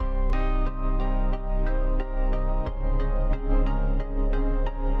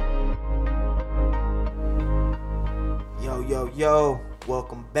Yo,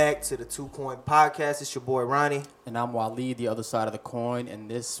 welcome back to the 2 Coin Podcast. It's your boy Ronnie. And I'm Waleed, the other side of the coin,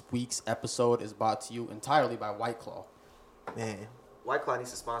 and this week's episode is brought to you entirely by White Claw. Man, White Claw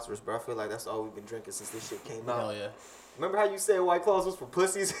needs to sponsor us, bro. I feel like that's all we've been drinking since this shit came out. Hell yeah. Remember how you said White Claws was for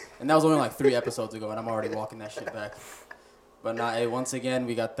pussies? And that was only like 3 episodes ago, and I'm already walking that shit back. But nah, hey, once again,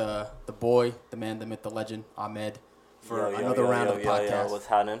 we got the boy, the man, the myth, the legend, Ahmed, for another round of the podcast. What's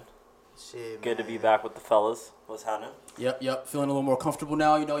happening? Shit, Good man. to be back with the fellas. What's happening? Yep. Feeling a little more comfortable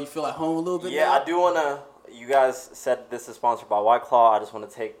now. You know, you feel at home a little bit Yeah, now. I do want to... You guys said this is sponsored by White Claw. I just want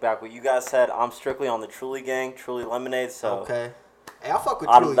to take back what you guys said. I'm strictly on the Truly gang, Truly Lemonade, so... Okay. Hey, I fuck with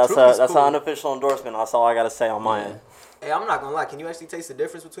Truly. That's Truly's an cool. unofficial endorsement. That's all I got to say on my end. Hey, I'm not gonna lie. Can you actually taste the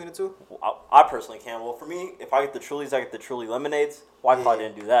difference between the two? I personally can. Well, for me, if I get the Trulies, I get the Truly Lemonades. White Claw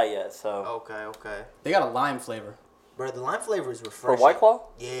didn't do that yet, so... Okay. They got a lime flavor. Bro, the lime flavor is For refreshing. White Claw?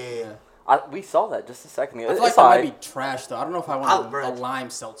 Yeah. We saw that just a second ago. I feel like that might be trash, though. I don't know if I want a lime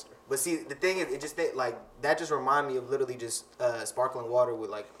seltzer. But see, the thing is, that just remind me of literally just sparkling water with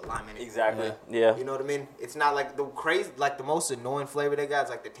like a lime in it. Exactly. Yeah. You know what I mean? It's not like the crazy, like the most annoying flavor they got is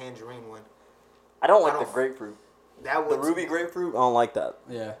like the tangerine one. I don't like the grapefruit. That was The ruby grapefruit, I don't like that.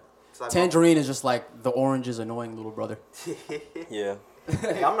 Yeah. like Tangerine is just like the orange's annoying little brother. Yeah.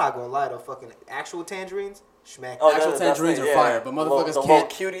 Hey, I'm not gonna lie though, fucking actual tangerines, schmack. Oh, Actual tangerines are fire, but motherfuckers the can't. little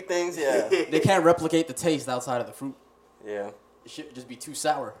cutie things, yeah. They can't replicate the taste outside of the fruit. Yeah. It should just be too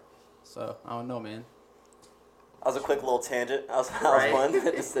sour. So, I don't know, man. That was a quick little tangent. That was Right. fun.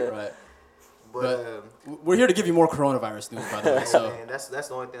 Just Right. But We're here to give you more coronavirus news, by the way. So, man, that's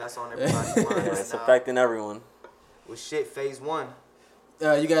the only thing that's on everybody's mind right it's now. affecting everyone. With shit, phase 1.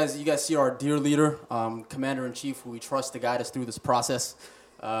 you guys see our dear leader, Commander-in-Chief, who we trust to guide us through this process.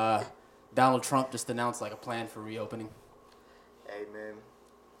 Donald Trump just announced like a plan for reopening. Hey man,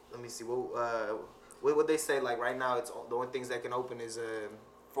 let me see what they say. Like right now, it's the only things that can open is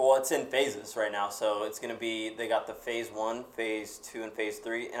Well, it's in phases right now, so it's going to be, they got the phase 1, phase 2, and phase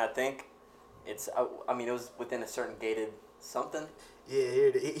 3, and I think it's, I mean, it was within a certain gated something.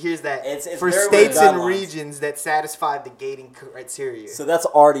 Yeah, here's that. It's for very states weird and guidelines. regions that satisfy the gating criteria. So that's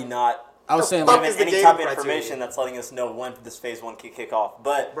already not I was saying fuck like is given the any gating type of criteria? information that's letting us know when this phase 1 can kick off.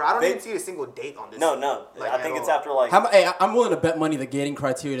 But Bro, I don't even see a single date on this. No. Like, I think at it's all. after like... hey, I'm willing to bet money the gating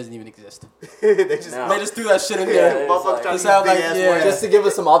criteria doesn't even exist. they just No. They just threw that shit in Yeah, there. it's motherfuckers like- trying to Just use sound big like- ass yeah. words. Just to give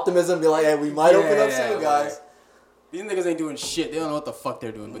us some optimism, be like, hey, we might open up soon, guys. These niggas ain't doing shit. They don't know what the fuck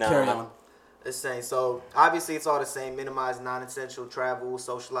they're doing. But Nah. carry on. It's saying so. Obviously, it's all the same. Minimize non-essential travel,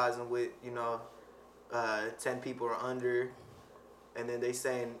 socializing with 10 people or under, and then they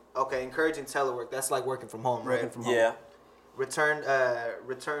saying encouraging telework. That's like working from home, right? Working from home. Yeah. Return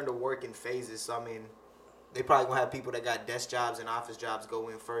to work in phases. So I mean, they probably gonna have people that got desk jobs and office jobs go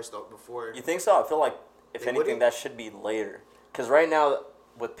in first before. You think so? I feel like, if They anything, wouldn't? that should be later. Because right now,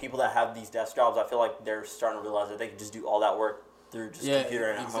 with people that have these desk jobs, I feel like they're starting to realize that they can just do all that work through just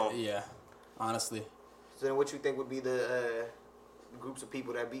computer and at home. Yeah, honestly. So then, what you think would be the groups of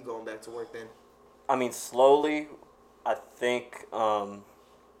people that be going back to work then? I mean, slowly, I think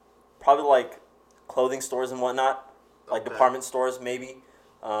probably like clothing stores and whatnot, like Okay. department stores maybe,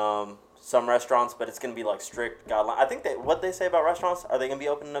 some restaurants, but it's going to be like strict guidelines. I think what they say about restaurants, are they going to be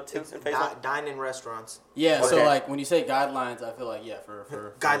opening up too in phase 1? Dine-in restaurants. Yeah, so Okay. like when you say guidelines, I feel like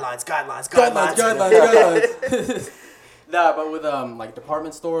for Guidelines. guidelines. Nah, but with like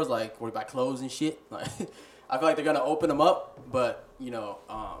department stores, like where you buy clothes and shit, like I feel like they're gonna open them up, but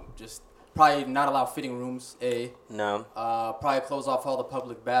just probably not allow fitting rooms. No. Probably close off all the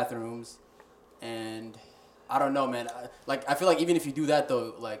public bathrooms, and I don't know, man. I feel like even if you do that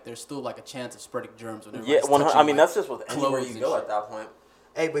though, like there's still like a chance of spreading germs. Whenever Yeah, I mean, like, that's just with anywhere clothes you and go shit. at that point.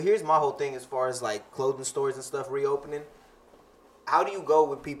 Hey, but here's my whole thing as far as like clothing stores and stuff reopening. How do you go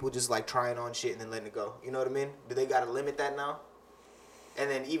with people just like trying on shit and then letting it go? You know what I mean? Do they gotta limit that now? And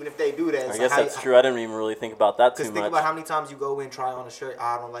then even if they do that, it's I guess like that's true. I didn't even really think about that too Because much. think about how many times you go in, try on a shirt.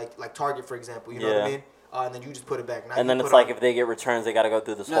 I don't like Target, for example. You know what I Yeah. mean? And then you just put it back. Now And you then put it's like on- if they get returns, they got to go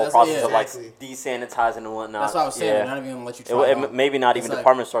through this No, whole that's- process yeah, of like exactly. desanitizing and whatnot. That's what I was saying. Yeah. They're not even gonna let you try. it on. Maybe not It's even like-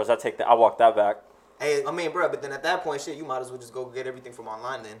 department stores. I walk that back. Hey, I mean, bro, but then at that point, shit, you might as well just go get everything from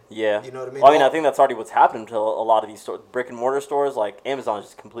online then. Yeah. You know what I mean? Well, I mean, I think that's already what's happened to a lot of these brick and mortar stores. Like Amazon is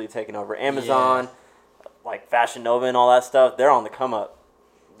just completely taking over. Amazon, like Fashion Nova and all that stuff, they're on the come up.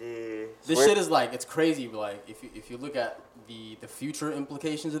 Yeah. This We're- shit is like, it's crazy. Like if you look at the future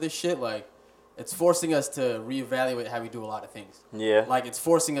implications of this shit, like it's forcing us to reevaluate how we do a lot of things. Yeah. Like it's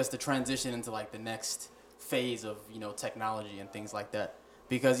forcing us to transition into like the next phase of technology and things like that.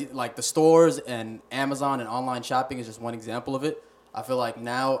 Because like the stores and Amazon and online shopping is just one example of it. I feel like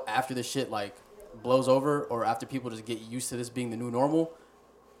now after this shit like blows over or after people just get used to this being the new normal,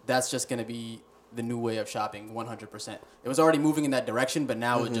 that's just going to be the new way of shopping 100%. It was already moving in that direction, but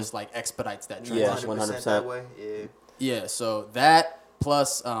now it just like expedites that trend. Yeah, 100% that way. Yeah. Yeah, so that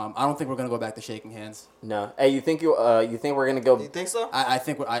plus I don't think we're going to go back to shaking hands. No. Hey, you think we're gonna go? You think so? I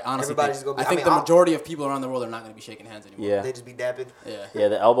think I honestly Everybody's think, gonna be- I think I mean, the I'll- majority of people around the world are not going to be shaking hands anymore. Yeah. They just be dapping. Yeah. Yeah,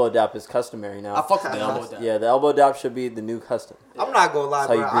 the elbow dap is customary now. I fuck with the elbow dap. Yeah, the elbow dap should be the new custom. I'm not gonna lie, That's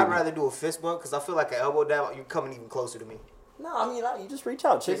how bro. you I'd greet me. rather do a fist bump because I feel like an elbow dap, you're coming even closer to me. No, I mean you just reach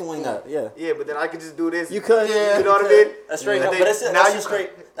out, chicken wing that. Yeah. Yeah, but then I could just do this. You could. Yeah, you know what I mean? That's straight. Yeah. No, but it's Now that's you just straight.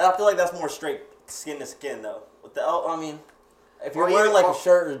 I feel like that's more straight skin to skin though. With the I mean, if you're Or wearing even- like a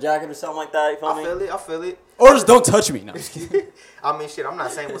shirt or a jacket or something like that, you feel me? I feel it. Or just don't touch me. No, I'm just kidding. I mean, shit, I'm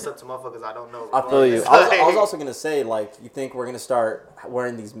not saying what's up to motherfuckers I don't know. I feel you. I was also gonna say, like, you think we're gonna start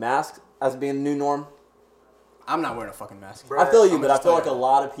wearing these masks as being the new norm? I'm not wearing a fucking mask. Bruh, I feel you, I'm but I just feel like telling a you.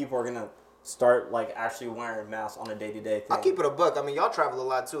 lot of people are gonna start like actually wearing masks on a day-to-day thing. I'll keep it a buck. I mean, y'all travel a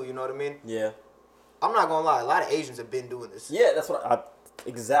lot too, you know what I mean? Yeah. I'm not gonna lie, a lot of Asians have been doing this. Yeah, that's what I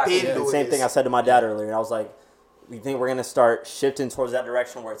exactly. Been The doing same this. thing I said to my dad earlier. I was like, we think we're gonna start shifting towards that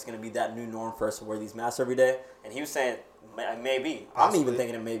direction where it's gonna be that new norm for us to wear these masks every day. And he was saying maybe. I'm Possibly. even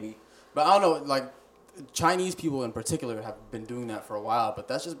thinking it maybe. But I don't know, like Chinese people in particular have been doing that for a while, but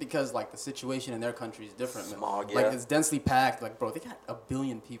that's just because like the situation in their country is different. Man. Smog, Like yeah. it's densely packed. Like bro, they got 1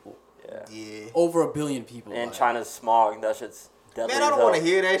 billion people, Yeah. Yeah. over 1 billion people. And like, China's smog. That shit's deadly. Man, I as don't hell. want to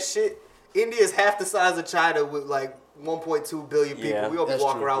hear that shit. India's half the size of China with like 1.2 billion people. Yeah, we all be that's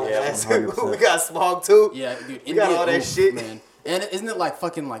walking true. around with Yeah, masks. 100%. We got smog too. Yeah, dude, We India, got all that oof, shit. man. And isn't it like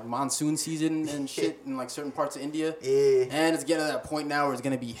fucking like monsoon season and shit in like certain parts of India? Yeah. And it's getting to that point now where it's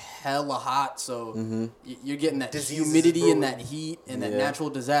gonna be hella hot, so you're getting that Diseases humidity brewing. and that heat and that Yeah. natural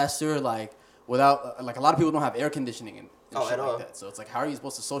disaster. Like without like a lot of people don't have air conditioning and Oh, shit at like all. that. So it's like, how are you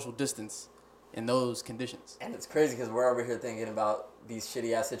supposed to social distance in those conditions? And it's crazy because we're over here thinking about these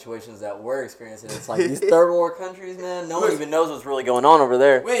shitty ass situations that we're experiencing. It's like these third world countries, man. No one even knows what's really going on over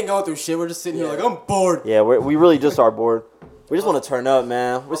there. We ain't going through shit. We're just sitting Yeah. here like, I'm bored. Yeah, we really just are bored. We just want to turn up,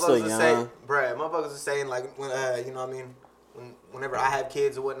 man. We're still Motherfuckers are saying, young. bruh, motherfuckers are saying like when you know what I mean, whenever I have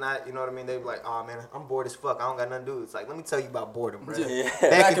kids or whatnot, you know what I mean, they be like, oh man, I'm bored as fuck. I don't got nothing to do. It's like, let me tell you about boredom, bruh. Yeah. Yeah.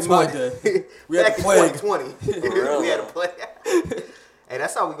 Back in my day, we had back the in plague. 2020, real, we had a though. plague. Hey,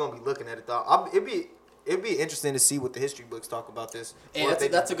 that's how we gonna be looking at it though. It'd be interesting to see what the history books talk about this. And Or if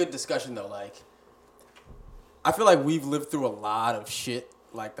that's a good discussion though. Like, I feel like we've lived through a lot of shit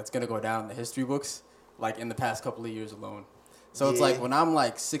like that's gonna go down in the history books, like in the past couple of years alone. So it's Yeah. like when I'm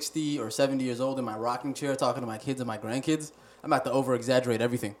like 60 or 70 years old in my rocking chair talking to my kids and my grandkids, I'm about to over exaggerate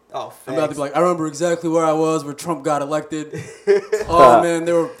everything. Oh, I'm about to facts. be like, I remember exactly where I was where Trump got elected. Oh man,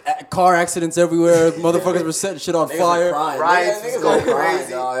 there were car accidents everywhere. Motherfuckers were setting shit on fire. Riots was going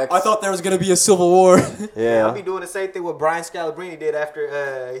crazy. I thought there was gonna be a civil war. I'll Yeah. be doing the same thing what Brian Scalabrine did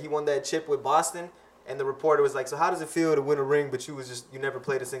after he won that chip with Boston. And the reporter was like, so how does it feel to win a ring, but you never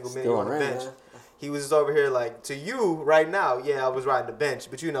played a single minute Still on the on ring, bench? man. He was just over here like, to you right now, yeah, I was riding the bench.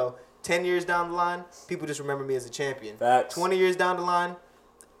 But 10 years down the line, people just remember me as a champion. Facts. 20 years down the line,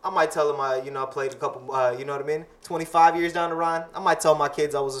 I might tell them I played a couple, you know what I mean? 25 years down the line, I might tell my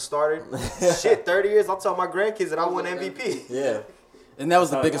kids I was a starter. Shit, 30 years, I'll tell my grandkids that I won MVP. Yeah. And that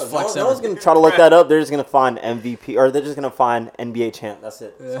was the biggest flex No ever. one's gonna try to look that up. They're just gonna find MVP, or they're just gonna find NBA champ. That's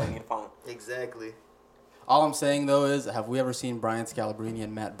it. So you can find. Exactly. All I'm saying though is, have we ever seen Brian Scalabrine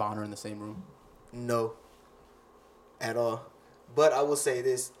and Matt Bonner in the same room? No. At all. But I will say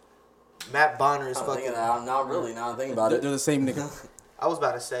this. Matt Bonner is I'm fucking... thinking that. I'm not really. Now I'm thinking about They're it. the same nigga. I was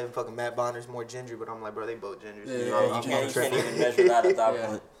about to say fucking Matt Bonner's more ginger, but I'm like, bro, they both gingers. Yeah, You yeah, know, yeah, I'm You not can't tripping. even measure that at that Yeah.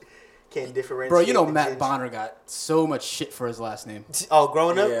 point. Can't differentiate. Bro, you know the Matt ginger. Bonner got so much shit for his last name. Oh,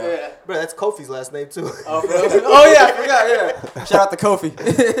 growing up? Yeah. Bro, that's Kofi's last name, too. Oh yeah, I forgot. Yeah, shout out to Kofi.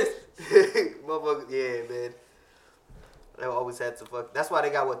 Motherfucker, yeah, man. They always had to fuck. That's why they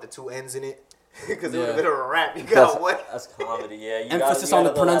got, the 2 N's in it? Because it would have Yeah. been a rap. You got That's- what? That's comedy. Yeah. You Emphasis gotta on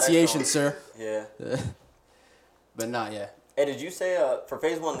the throw that extra pronunciation, on. sir. Yeah. But nah, yeah. Hey, did you say for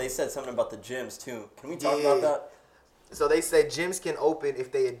phase 1 they said something about the gyms too? Can we talk Yeah. about that? So they said gyms can open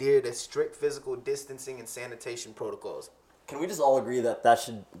if they adhere to strict physical distancing and sanitation protocols. Can we just all agree that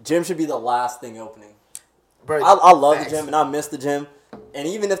gym should be the last thing opening? Bro, I love facts. the gym and I miss the gym. And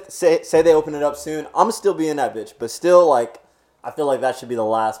even if say they open it up soon, I'm still be in that bitch. But still, like, I feel like that should be the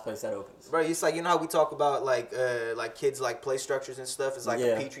last place that opens. Bro, it's like, you know how we talk about like kids like play structures and stuff. It's like Yeah.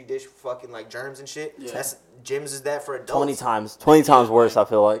 a petri dish for fucking like germs and shit. Yeah. That's gyms is that for adults. 20 times worse. I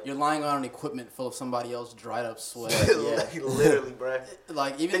feel like. You're lying on an equipment full of somebody else dried up sweat. Literally, bro.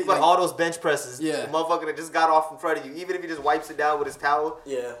 Like even Think about all those bench presses. Yeah. The motherfucker that just got off in front of you. Even if he just wipes it down with his towel,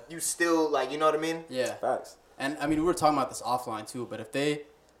 Yeah. you still like, you know what I mean? Yeah. Facts. And I mean, we were talking about this offline too, but if they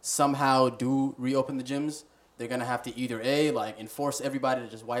somehow do reopen the gyms, they're gonna have to either A, like enforce everybody to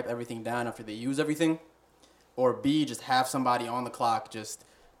just wipe everything down after they use everything, or B, just have somebody on the clock just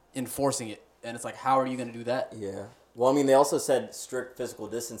enforcing it. And it's like, how are you gonna do that? Yeah. Well, I mean, they also said strict physical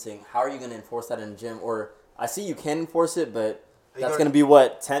distancing. How are you going to enforce that in a gym? Or I see you can enforce it, but that's going to be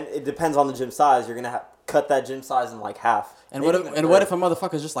what 10. It depends on the gym size. You're going to cut that gym size in like half. And what if a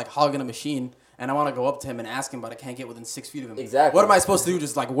motherfucker's just like hogging a machine? And I want to go up to him and ask him, but I can't get within 6 feet of him. Exactly. What am I supposed to do?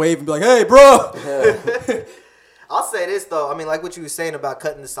 Just like wave and be like, "Hey, bro." I'll say this though. I mean, like what you were saying about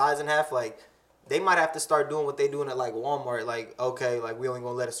cutting the size in half, like they might have to start doing what they doing at like Walmart. Like, okay, like we only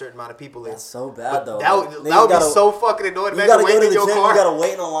gonna let a certain amount of people in. That's so bad though. That would be so fucking annoying. You gotta go to the in your gym. car. You gotta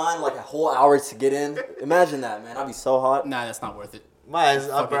wait in a line like a whole hour to get in. Imagine that, man. I'd be so hot. Nah, that's not worth it. Bro,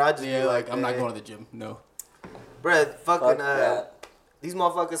 Fuck I it. just Yeah, be like I'm not man. going to the gym. No. Bruh, Fuck fucking that. these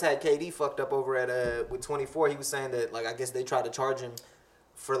motherfuckers had KD fucked up over at with 24. He was saying that like I guess they tried to charge him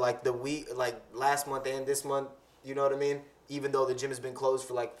for like the week, like last month and this month. You know what I mean? Even though the gym has been closed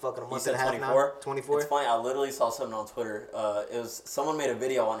for like fucking a month and a half 24? now. 24. It's funny. I literally saw something on Twitter. It was someone made a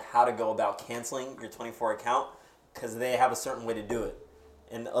video on how to go about canceling your 24 account because they have a certain way to do it,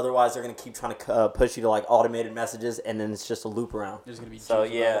 and otherwise they're gonna keep trying to push you to like automated messages, and then it's just a loop around. There's gonna be So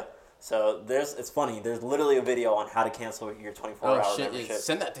gyms yeah. around it. So it's funny. There's literally a video on how to cancel your 24 Oh hour shit! membership. Yeah,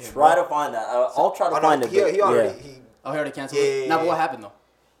 send that to him. Try bro. to find that. I'll try to Oh, no, find it. he but- already yeah. Oh, he already canceled Yeah, it. yeah, Nah, but yeah. what happened though?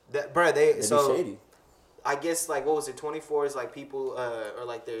 that, bruh, It'd be so shady. I guess like what was it? 24 is like people or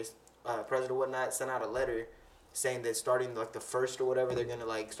like there's president or whatnot sent out a letter saying that starting like the first or whatever they're gonna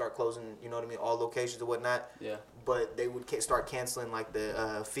like start closing. You know what I mean? All locations or whatnot. Yeah. But they would start canceling like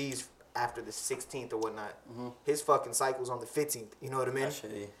the fees after the 16th or whatnot. Mm-hmm. His fucking cycle's on the 15th. You know what I mean? That's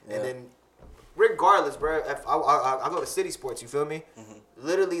shitty. Yeah. And then, regardless, bro, if I go to City Sports. You feel me? Mm-hmm.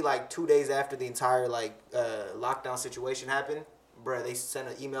 Literally, like 2 days after the entire like lockdown situation happened, bro, they sent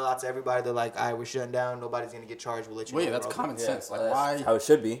an email out to everybody. They're like, "All right, we're shutting down. Nobody's gonna get charged. We'll let you Wait, know." that's bro." common sense. Like, that's why? How it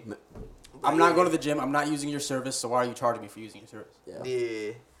should be. I'm not going to the gym. I'm not using your service. So why are you charging me for using your service? Yeah.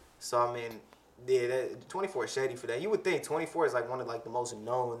 Yeah. So I mean, yeah, that 24 is shady for that. You would think 24 is like one of like the most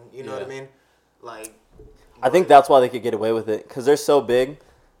known. You know what I Yeah. mean? Like, I think that's why they could get away with it because they're so big.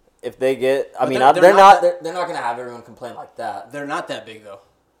 If they get, I But mean, they're they're not- not. They're not gonna have everyone complain like that. They're not that big though.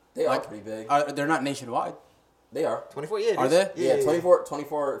 They are Like, pretty big. They're not nationwide. They are. 24. Yeah. it Are is. they? Yeah,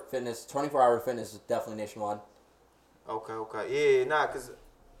 24 fitness, 24-hour fitness is definitely nationwide. Okay. Yeah, nah, cause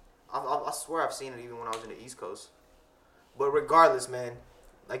I swear I've seen it even when I was in the East Coast. But regardless, man,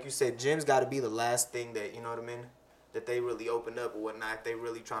 like you said, gyms got to be the last thing that you know what I mean, that they really open up or whatnot. If they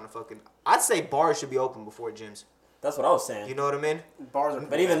really trying to fucking, I'd say bars should be open before gyms. That's what I was saying. You know what I mean? Bars are.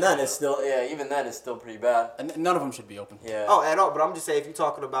 But even then, it's still pretty bad. And none of them should be open. Yeah. Oh, at all. But I'm just saying, if you're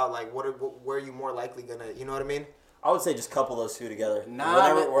talking about like where are you more likely gonna, you know what I mean? I would say just couple those two together.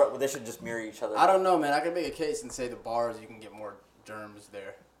 Nah, They should just mirror each other. I don't know, man. I can make a case and say the bars you can get more germs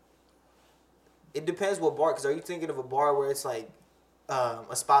there. It depends what bar. Cause are you thinking of a bar where it's like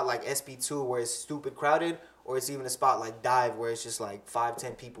a spot like SB2 where it's stupid crowded, or it's even a spot like Dive where it's just like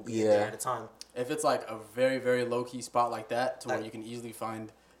 5-10 people be in there Yeah. at a time? If it's like a very, very low key spot like that, to where Like- you can easily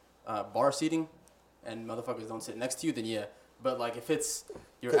find bar seating, and motherfuckers don't sit next to you, then yeah. But like if it's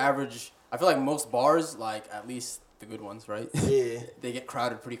your average, I feel like most bars, like at least the good ones, right? Yeah. They get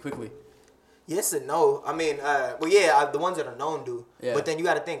crowded pretty quickly. Yes and no. I mean, well, yeah, the ones that are known do. Yeah. But then you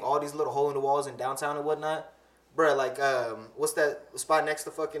got to think all these little hole in the walls in downtown and whatnot, bruh. Like, what's that spot next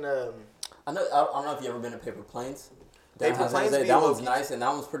to fucking? I don't know if you ever been to Paper Planes. Paper Downtown San Planes Jose. be That one's low-key. nice, and that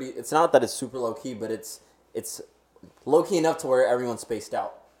one's pretty. It's not that it's super low key, but it's low key enough to where everyone's spaced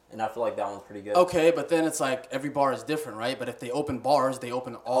out, and I feel like that one's pretty good. Okay, but then it's like every bar is different, right? But if they open bars, they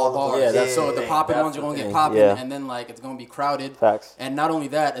open all All the bars. bars. Yeah, that's so the the thing. popping That's ones are the gonna get thing. popping, Yeah. and then like it's gonna be crowded. Facts. And not only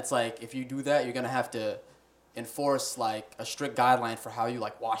that, it's like if you do that, you're gonna have to enforce like a strict guideline for how you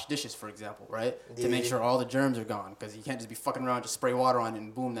like wash dishes, for example, right? To make Yeah. sure all the germs are gone, because you can't just be fucking around, just spray water on it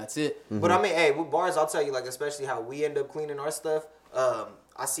and boom, that's it. But I mean, hey, with bars, I'll tell you, like, especially how we end up cleaning our stuff.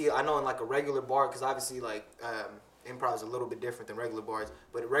 I know in like a regular bar, because obviously like improv is a little bit different than regular bars.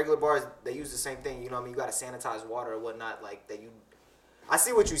 But at regular bars, they use the same thing. You know what I mean? You got to sanitize water or whatnot. Like that you, I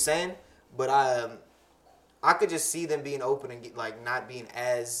see what you're saying, but I could just see them being open and like not being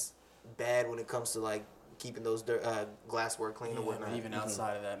as bad when it comes to like keeping those glassware clean or whatnot. But even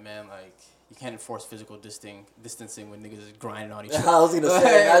outside of that, man, like you can't enforce physical distancing when niggas is grinding on each other. I was gonna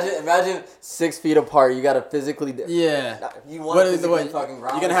say, imagine 6 feet apart. You gotta physically. Yeah. You want to fucking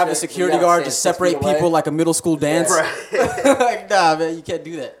grind. You're gonna have the security guard just separate people like a middle school dance. Right. Like, nah, man, you can't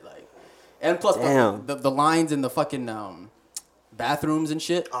do that. Like, and plus the lines in the fucking bathrooms and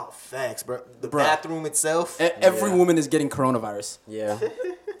shit. Oh, facts, bro. The bathroom itself. Every woman is getting coronavirus. Yeah.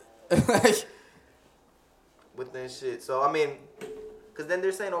 Like, with that shit. So, I mean, because then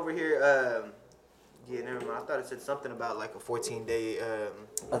they're saying over here, yeah, never mind. I thought it said something about like a 14-day.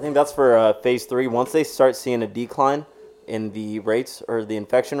 I think that's for phase 3. Once they start seeing a decline in the rates or the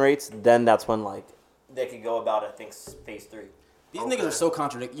infection rates, then that's when like they could go about, I think, phase 3. these niggas are so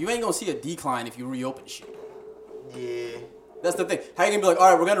contradictory. You ain't gonna see a decline if you reopen shit. Yeah. That's the thing. How you gonna be like,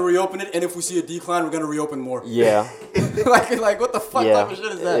 all right, we're gonna reopen it, and if we see a decline, we're gonna reopen more. Yeah. like what the fuck type of shit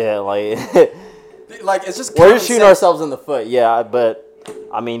is that? Yeah, like Like it's just. we're shooting ourselves in the foot. Yeah, but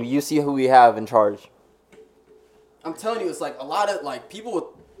I mean, you see who we have in charge. I'm telling you, it's like a lot of like people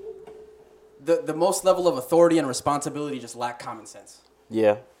with the most level of authority and responsibility just lack common sense.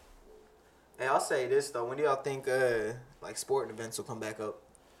 Yeah. Hey, I'll say this though. When do y'all think like sporting events will come back up?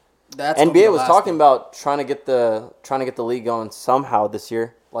 That's gonna be NBA the was last talking thing. about trying to get the league going somehow this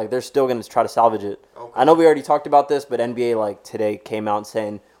year. Like they're still gonna try to salvage it. Okay. I know we already talked about this, but NBA like today came out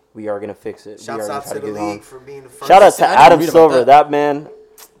saying we are gonna fix it. Shouts out to the league for being the first. Shout out to I didn't Adam read about Silver.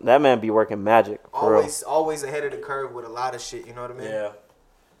 That man be working magic. For real. Always ahead of the curve with a lot of shit. You know what I mean? Yeah.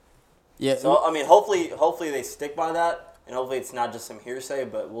 Yeah. So I mean, hopefully they stick by that, and hopefully it's not just some hearsay,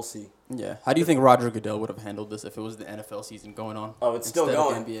 but we'll see. Yeah. How do you think Roger Goodell would have handled this if it was the NFL season going on? Oh, it's still instead of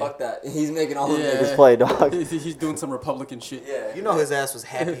going. NBA? Fuck that. He's making all the Yeah. niggas play, dog. He's doing some Republican shit. Yeah. You know his ass was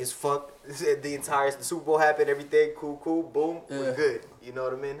happy as fuck. The entire Super Bowl happened, everything cool, boom, we're Yeah. good. You know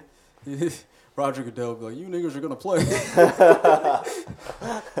what I mean? Roger Goodell be like, you niggas are gonna play.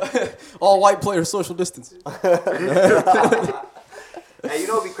 All white players social distance. Hey, you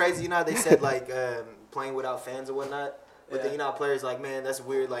know what'd be crazy? You know how they said like playing without fans or whatnot? But then you know how players like, man, that's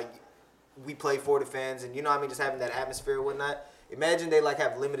weird. Like we play for the fans, and you know what I mean, just having that atmosphere or whatnot. Imagine they like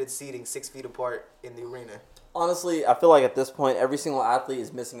have limited seating 6 feet apart in the arena. Honestly, I feel like at this point, every single athlete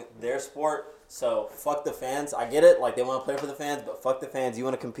is missing their sport. So fuck the fans. I get it. Like they want to play for the fans, but fuck the fans. You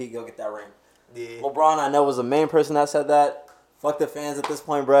want to compete, go get that ring. Yeah. LeBron, I know, was the main person that said that. Fuck the fans at this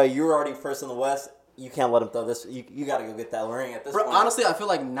point, bro. You're already first in the West. You can't let him throw this. You got to go get that ring at this Bro, point. honestly, I feel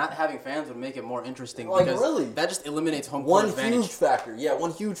like not having fans would make it more interesting. Like, because really? that just eliminates home court one advantage. huge factor. Yeah,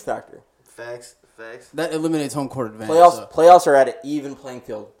 one huge factor. Facts. That eliminates home court advantage. Playoffs are at an even playing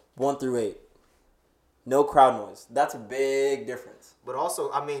field, 1 through 8. No crowd noise. That's a big difference. But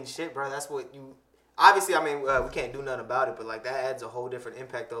also, I mean, shit, bro. That's what you. Obviously, I mean, we can't do nothing about it, but like that adds a whole different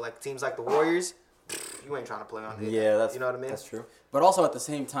impact though. Like teams like the Warriors, you ain't trying to play on it. Yeah, that's you know what I mean. That's true. But also at the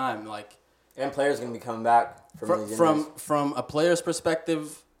same time, like And players are gonna be coming back from a player's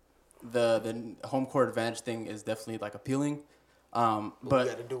perspective, the home court advantage thing is definitely like appealing. But we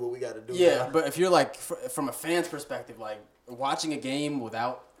got to do what we got to do. yeah, now. but if you're like from a fan's perspective, like watching a game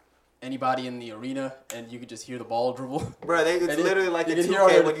without anybody in the arena and you could just hear the ball dribble. Bro, it's literally like you in can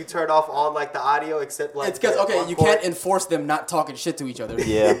 2K hear when you turn off all like the audio except like. It's because you can't enforce them not talking shit to each other.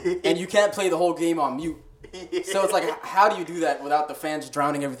 Yeah. And you can't play the whole game on mute. So it's like, how do you do that without the fans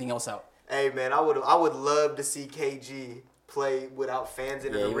drowning everything else out? Hey man, I would love to see KG play without fans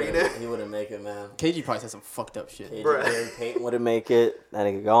in an arena. He wouldn't make it, man. KG probably said some fucked up shit. Bruh. Gary Payton wouldn't make it. That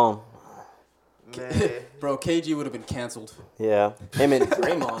nigga gone. Man. Bro, KG would have been canceled. Yeah. Him and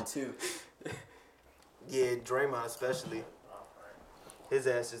Draymond, too. Yeah, Draymond especially. His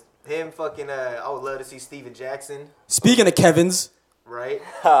ass is him fucking. I would love to see Steven Jackson. Speaking of Kevin's, Right?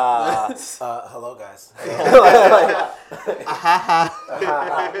 Hello, guys.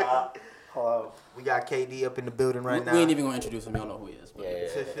 Hello. We got KD up in the building right now. we ain't even gonna introduce him. Y'all know who he is. But. Yeah.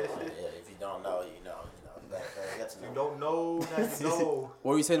 If you don't know, you know. That's You don't know, now you know.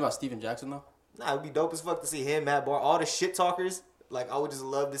 What were you saying about Steven Jackson though? Nah, it'd be dope as fuck to see him, Matt Barr, all the shit talkers. Like, I would just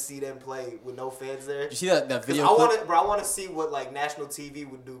love to see them play with no fans there. Did you see that video? I clip? want to see what like national TV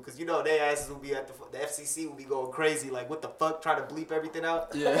would do, because you know their asses will be at the FCC will be going crazy, like what the fuck, trying to bleep everything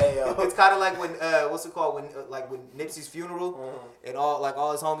out. Yeah. It's kind of like when what's it called when Nipsey's funeral and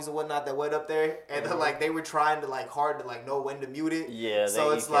all his homies and whatnot that went up there and like they were trying to like hard to like know when to mute it. Yeah.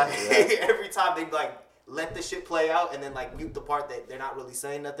 So it's like every time they like let the shit play out and then like mute the part that they're not really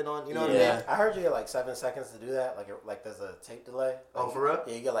saying nothing on. You know what I mean? Yeah. I heard you get like 7 seconds to do that. Like there's a tape delay. Oh, for real?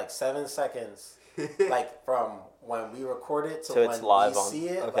 Yeah, you get like 7 seconds, like from when we record it to So when it's live we on- see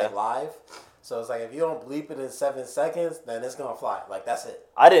it, okay. like live. So it's like if you don't bleep it in 7 seconds, then it's gonna fly. Like that's it.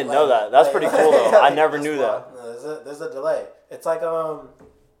 I didn't know that. That's pretty cool though. I never knew that. No, there's a delay. It's like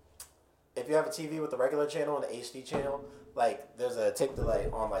if you have a TV with the regular channel and the HD channel, like there's a tick delay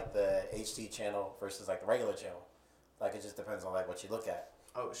on like the HD channel versus like the regular channel. Like it just depends on like what you look at.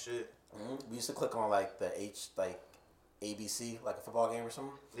 Oh shit. We used to click on like the ABC, like a football game or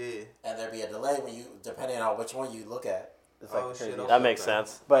something. Yeah. And there'd be a delay when you, depending on which one you look at. It's like crazy. shit. That makes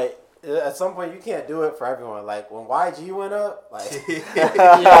sense. But at some point, you can't do it for everyone. Like when YG went up, like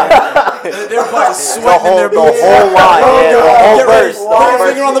They're probably sweating in their The boots. whole line, yeah, the whole verse. The whole Put your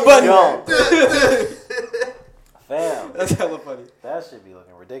finger on the button. fam, That's hella funny. that should be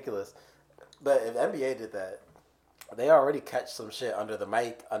looking ridiculous. But if NBA did that, they already catch some shit under the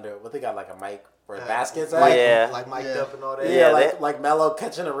mic, under what they got, like a mic where baskets at. Yeah. Like mic'd up and all that. Yeah, Yeah, like Melo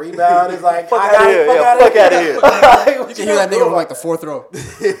catching a rebound. He's like, Fuck I out got of it, here. fuck Yeah, out fuck of out of here. here. You can hear that nigga from like the fourth row.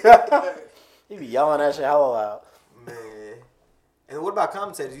 He be yelling that shit hella loud. Man. And what about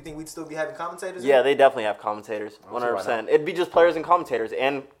commentators? You think we'd still be having commentators? Yeah, they definitely have commentators. I don't see why 100%. It'd be just players and commentators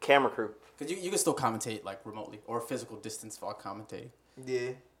and camera crew. Because you can still commentate like remotely or physical distance while commentating.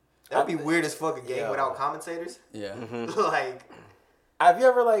 Yeah. That'd be weird as fuck a game Yeah. without commentators. Yeah. Like, Have you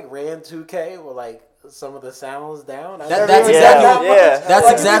ever like ran 2K with like some of the sounds down? That's exactly- yeah. That's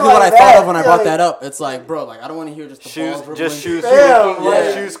Like, exactly like what I that. thought of when I Yeah, brought like- that up. It's like, bro, like I don't want to hear just the Shoes, ball dribbling. just shoes Damn, squeaking.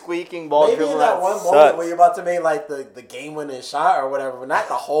 yeah. Shoes squeaking, ball Maybe dribbling. in that one moment sucks. where you're about to make like the game-winning shot or whatever, but not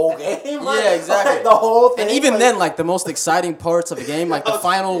the whole game. Like, Yeah, exactly. Like, the whole thing. And even like, then, like the most exciting parts of the game, like the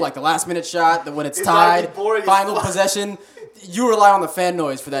final, like the last minute shot, when it's It's gotta be tied, boring as final fuck. possession, you rely on the fan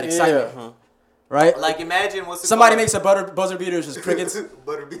noise for that excitement, right? like imagine what's Somebody makes a buzzer beater, it's just crickets.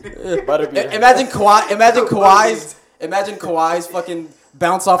 Butterbeater. Butterbeater. Imagine Kawhi's fucking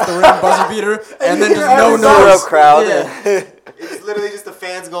bounce off the rim buzzer beater, and then just no Zero noise. crowd. Yeah. It's literally just the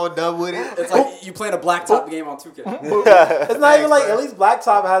fans going dumb with it. It's like you playing a blacktop game on 2K. It's not even like, bro. at least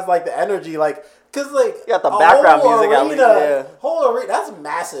Blacktop has like the energy, like, cause like You got the a background whole music at least, arena, yeah. whole arena, that's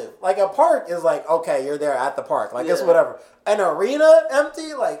massive. Like a park is like, okay, you're there at the park, like it's Yeah. whatever. An arena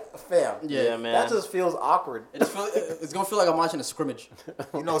empty, like fam, Yeah, man. that just feels awkward. It's gonna feel like I'm watching a scrimmage.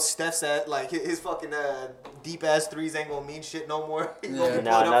 You know, Steph said like his fucking deep ass threes ain't gonna mean shit no more. He gonna be Yeah. pulling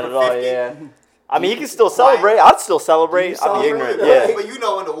Nah, up not for at all, 50. yeah. I mean, you can still celebrate. I'd still celebrate. You I'd be celebrate? ignorant. Yeah. But you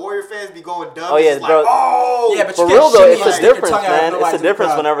know when the Warrior fans be going dumb, Oh, yeah, it's like, bro. oh, Yeah, but For you real can't though, shimmy it's and a stick your difference, tongue out if man. nobody's It's a in the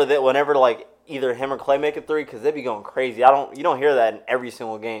difference crowd. whenever like either him or Clay make a three because they be going crazy. You don't hear that in every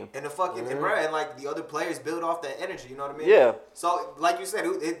single game. and the fucking and, bro, and like the other players build off that energy. You know what I mean? Yeah. So like you said,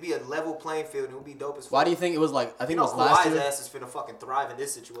 it'd be a level playing field. It would be dope as fuck. Why do you think it was like? I think You it know was last Kawhi's year. ass is finna fucking thrive in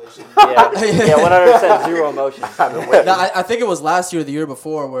this situation. Yeah, 100% zero emotion. No, I think it was last year, or the year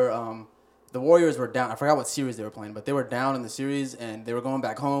before, where the Warriors were down. I forgot what series they were playing, but they were down in the series and they were going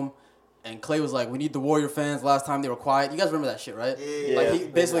back home. And Clay was like, "We need the Warrior fans." Last time they were quiet. You guys remember that shit, right? Yeah. Like he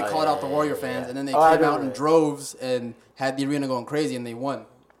basically Oh, called yeah, out the yeah, Warrior yeah, fans, yeah. and then they Oh, I came out remember in that. droves and had the arena going crazy, and they won.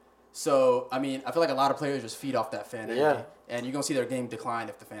 So I mean, I feel like a lot of players just feed off that fan energy, Yeah. and you're gonna see their game decline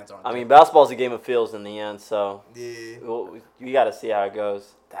if the fans aren't. I there. mean, basketball's a game of feels in the end, so Yeah. you got to see how it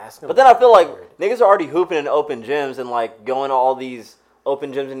goes. That's gonna But then I feel like weird. niggas are already hooping in open gyms and like going to all these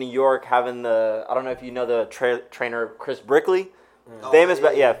open gyms in New York, having I don't know if you know the trainer Chris Brickley, Oh, famous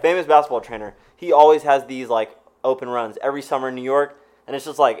yeah. famous basketball trainer. He always has these like open runs every summer in New York, and it's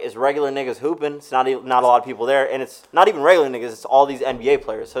just like it's regular niggas hooping. It's not a lot of people there, and it's not even regular niggas. It's all these NBA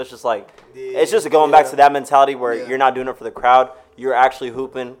players. So it's just like it's just going back to that mentality where Yeah. you're not doing it for the crowd. You're actually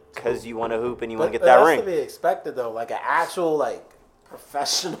hooping because you want to hoop and you want to get But that that's ring. to be expected though. Like an actual like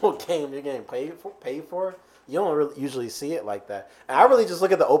professional game you're getting paid for. You don't really usually see it like that. And I really just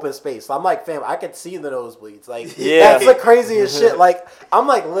look at the open space. So I'm like, fam, I could see the nosebleeds. Like, Yeah. that's the craziest shit. Like, I'm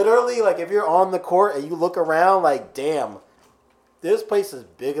like, literally, like, if you're on the court and you look around, like, damn, this place is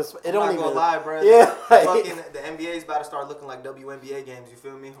big as. It I'm don't not even gonna lie, bro. Yeah, like- The NBA's about to start looking like WNBA games. You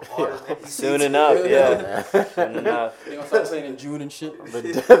feel me? All those empty Soon seats. enough, yeah. Yeah. Soon enough. They're gonna start playing in June and shit.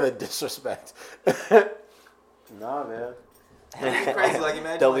 the disrespect. Nah, man. It'd be crazy. Like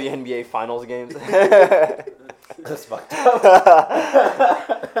imagine. Like, WNBA finals games. That's fucked up.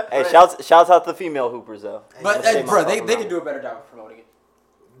 Hey, shouts out to the female hoopers though. But Say bro, myself they around. can do a better job of promoting it.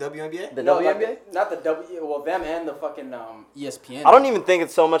 WNBA. The No, WNBA? like, not the W. Well, them and the fucking ESPN. I don't even think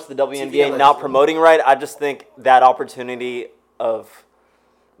it's so much the WNBA TV not promoting right. I just think that opportunity of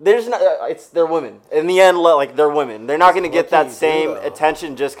there's not. They're women. In the end, like they're women. They're not going to get What can that you do, same though?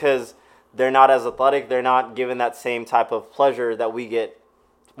 attention just because they're not as athletic. They're not given that same type of pleasure that we get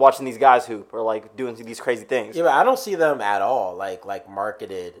watching these guys hoop or like doing these crazy things. Yeah, but I don't see them at all, like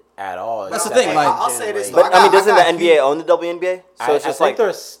marketed at all. That's the except, thing, like- I'll say this, like, But I mean, doesn't I got the NBA own the WNBA? So it's I just think like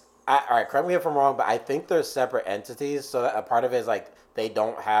there's All right, correct me if I'm wrong, but I think they're separate entities. So that a part of it is like they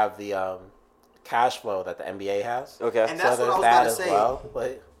don't have the cash flow that the NBA has. Okay. And that's so what I was there's that about to as say. well.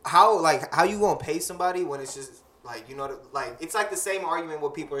 But How you gonna pay somebody when it's just like, you know, like it's like the same argument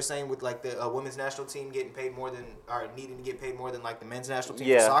what people are saying with like the women's national team getting paid more than, or needing to get paid more than like the men's national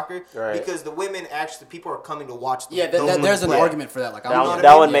team for soccer, Right. because the women actually, people are coming to watch them. Yeah, there's an argument for that. Like, That, I'm one, not,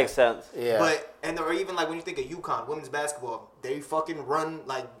 that one makes sense. yeah, or even like when you think of UConn women's basketball, they fucking run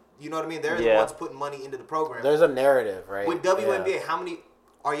like, you know what I mean? They're the Yeah. ones putting money into the program. there's a narrative, right? With WNBA, Yeah. how many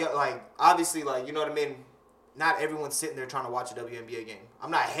are you like? Obviously, like, you know what I mean. Not everyone's sitting there trying to watch a WNBA game.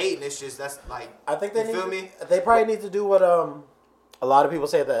 I'm not hating. It's just that's like. I think they you feel need. me? They probably need to do what a lot of people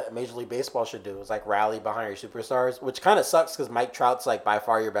say that Major League Baseball should do. Is like rally behind your superstars, which kind of sucks because Mike Trout's like by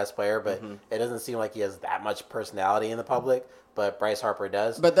far your best player, but it doesn't seem like he has that much personality in the public. But Bryce Harper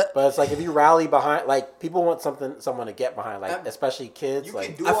does. But it's like if you rally behind, like people want someone to get behind, like especially kids. You Like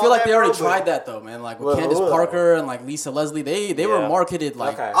can do I all feel like that, they already bro, but- tried that though, man. Like with Well, Candace who, though? Parker and like Lisa Leslie, they were Yeah. marketed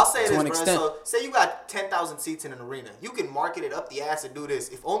like Okay. I'll say to this, an bro. extent. So, say you got 10,000 seats in an arena. You can market it up the ass and do this.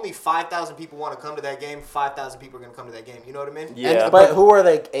 If only 5,000 people want to come to that game, 5,000 people are going to come to that game. You know what I mean? Yeah. But who are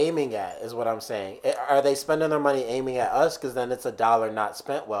they aiming at? Is what I'm saying. Are they spending their money aiming at us? Because then it's $1 not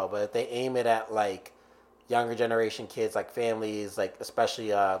spent well. But if they aim it at like younger generation kids, like families, like especially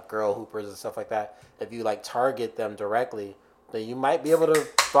girl hoopers and stuff like that, if you like target them directly, then you might be able to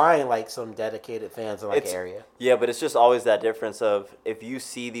find like some dedicated fans in like an area. Yeah, but it's just always that difference of if you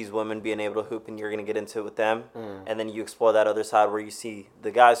see these women being able to hoop and you're going to get into it with them, and then you explore that other side where you see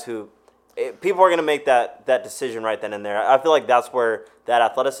the guys who people are going to make that decision right then and there. I feel like that's where that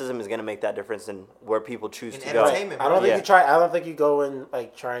athleticism is going to make that difference in where people choose In to go. entertainment, I don't bro. think Yeah. you try. I don't think you go in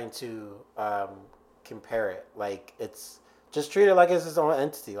like trying to compare it. Like it's just treat it like it's its own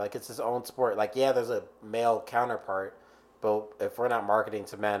entity, like it's its own sport. Like yeah, there's a male counterpart, but if we're not marketing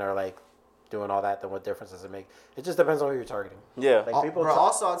to men or like doing all that, then what difference does it make? It just depends on who you're targeting. Yeah. Like people. Bro,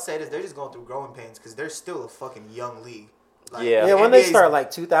 also I'd say this: they're just going through growing pains because they're still a fucking young league. Like, Yeah. yeah, when they NBA's start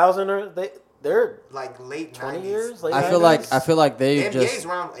like 2000 or they're like late 20 90s. years. Late I 90s. feel like The they NBA's just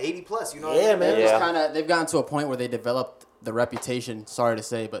around 80 plus. You know? Yeah, what I mean? man. Yeah. they've gotten to a point where they developed the reputation. Sorry to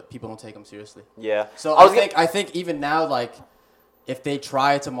say, but people don't take them seriously. Yeah. So I was I think even now, like, if they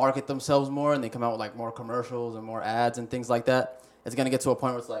try to market themselves more and they come out with like more commercials and more ads and things like that, it's gonna get to a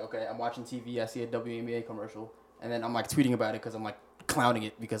point where it's like, okay, I'm watching TV, I see a WNBA commercial, and then I'm like tweeting about it because I'm like clowning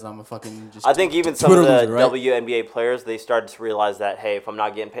it because I'm a fucking just. I think even some Twitter of the loser, right? WNBA players, they started to realize that, hey, if I'm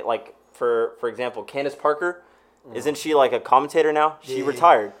not getting paid, like for example, Candace Parker, isn't she like a commentator now? She Yeah.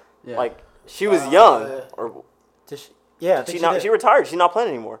 retired. Yeah. Like she was young, yeah. or Did she, yeah, I think she did. retired. She's not playing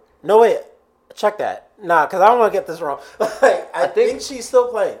anymore. No, wait. Check that. Nah, because I don't want to get this wrong. I think she's still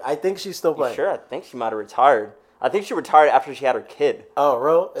playing. I think she's still You playing. sure? I think she might have retired. I think she retired after she had her kid. Oh,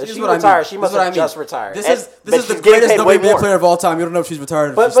 real? If This is she what I retired, mean. she This must is what have I mean. just retired. This And- is but this is the she's getting greatest paid way WNBA more. player of all time. You don't know if she's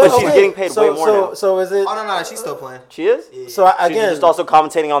retired. but she's okay, getting paid way more now. So is it? Oh no, she's still playing. She is? Yeah. So She's again, just also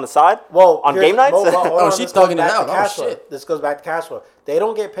commentating on the side? well, on here's- game nights? hold Oh, on, she's this goes thugging it back to out. Oh, cash flow. shit. This goes back to cash flow. They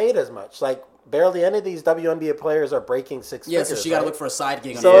don't get paid as much. Like barely any of these WNBA players are breaking six yeah, figures. so she got to right? look for a side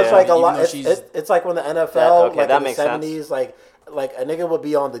gig. On So the it's Yeah. like a even lot. though she's- It's like when the NFL, okay, like that in the makes sense. 70s, like a nigga would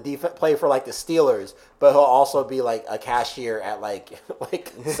be on the defense, play for like the Steelers, but he'll also be like a cashier at like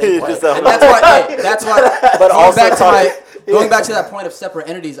Safeway. Just a- And that's why. But going also back to talking- going back to that point of separate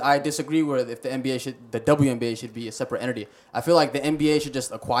entities, I disagree with if the WNBA should be a separate entity. I feel like the NBA should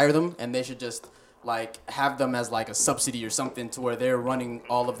just acquire them and they should just like have them as like a subsidy or something to where they're running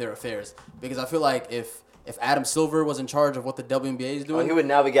all of their affairs. Because I feel like if Adam Silver was in charge of what the WNBA is Oh, doing, he would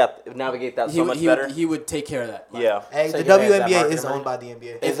navigate that so much better. he would take care of that. Like, Yeah. Hey, So the you guys have WNBA market is money? owned by the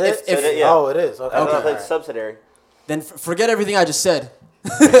NBA. Is If- it? if- yeah. Oh, it is. Okay. I thought Okay. it's subsidiary. Then forget everything I just said.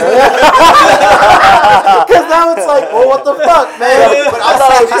 Because now it's like, well, what the fuck, man? But I I'll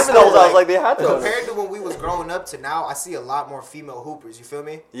thought say I was this tripping the whole though, time. I was like, they had to. compared to when we was growing up to now, I see a lot more female hoopers. You feel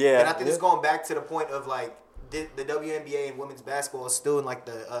me? Yeah. And I think it's going back to the point of like the WNBA and women's basketball is still in like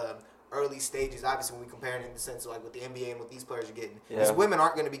the early stages. Obviously, when we comparing it in the sense of like what the NBA and what these players are getting. These Yeah. women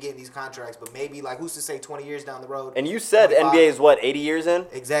aren't going to be getting these contracts, but maybe like who's to say 20 years down the road. And you said 25. NBA is what, 80 years in?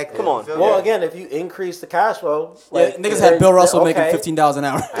 Exactly. Come on. You feel me? Well, again, if you increase the cash flow, Yeah, like, niggas had Bill Russell making okay. $15 an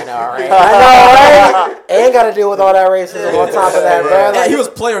hour. I know, right? I know, right? And got to deal with all that racism on top of that, bro. Yeah, Like, he was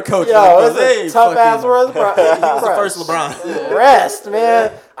player coach. yo, like, it's they a tough ass fucking- world, bro. He was the first LeBron. Rest,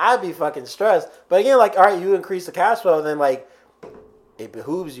 man. I'd be fucking stressed. But again, like, all right, you increase the cash flow, and then like, it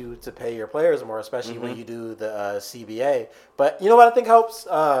behooves you to pay your players more, especially when you do the CBA. But you know what I think helps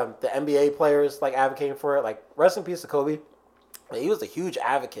the NBA players like advocating for it. Like, rest in peace to Kobe. He was a huge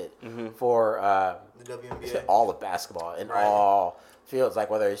advocate for The WNBA. all of basketball in Right. all fields, like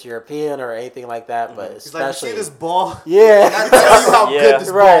whether it's European or anything like that. But He's like, you especially see this ball? yeah, I tell you how good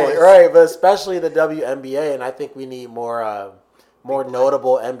this ball is. right. But especially the WNBA, and I think we need more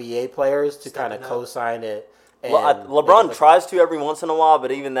notable NBA players to kind of Stepping up. co-sign it. And LeBron tries to every once in a while,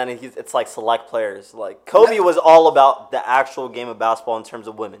 but even then, it's like select players. Like Kobe was all about the actual game of basketball in terms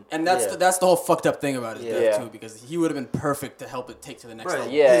of women. And that's Yeah. that's the whole fucked up thing about his Yeah. death too, because he would have been perfect to help it take to the next Right.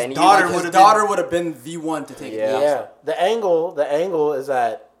 level. Yeah, His and daughter His would have daughter would have been the one to take Yeah. it. Yeah, the angle is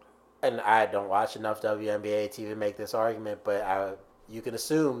that, and I don't watch enough WNBA to even make this argument, but you can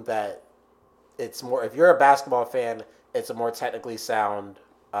assume that it's more. If you're a basketball fan, it's a more technically sound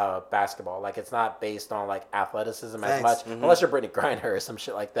basketball. Like it's not based on like athleticism as Thanks. much, unless you're Brittany Griner or some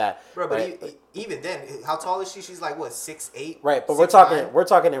shit like that. Bro, but right? even then, how tall is she? She's like, what, 6'8"? Right, but 6'9"? we're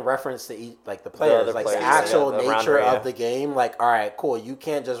talking in reference to like the players, other like players, the actual yeah, the nature rounder, yeah. of the game. Like, all right, cool, you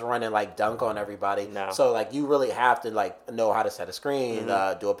can't just run and like dunk on everybody. No. So like you really have to like know how to set a screen,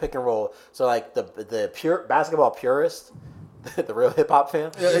 do a pick and roll. So like the pure basketball purist, the real hip hop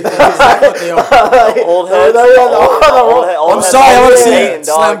fan. Yeah, exactly what they are. Old heads. I'm sorry, I want to see Hey,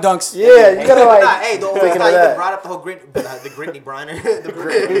 slam dog. dunks. Yeah, you gotta like. Nah, hey, the old thinking guy of even that. brought up the whole the Brittany Griner. the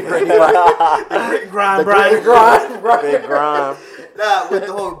Brittany Grind, Brian. grind. Big Grime. Nah, with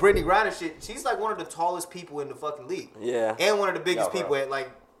the whole Brittany Griner shit, she's like one of the tallest people in the fucking league. Yeah. And one of the biggest Yo, bro. people at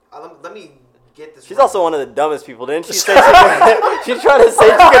like, let me get this She's right. also one of the dumbest people, didn't she? Say she tried to say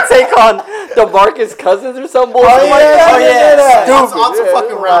she could take on DeMarcus Cousins or some bullshit Oh, yeah, like that. yeah. On some Yeah.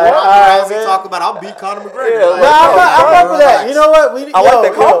 fucking Right, round. man. Talk about I'll beat Conor McGregor. Yeah, Like, Nah, I'm up for that. relax. You know what? I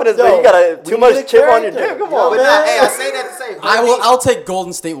like the confidence, but you got too much chip on your dick. Come But on, nah, man. hey, I say that to say I'll take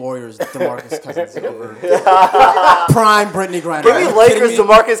Golden State Warriors DeMarcus Cousins over prime Brittany Griner. Give Are me you Lakers kidding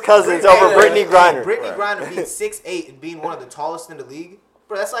me? DeMarcus Cousins over Brittany Griner. Brittany Griner being 6'8" and being one of the tallest in the league.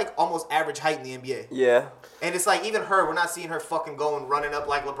 Bro, that's like almost average height in the NBA. Yeah. And it's like even her, we're not seeing her fucking going running up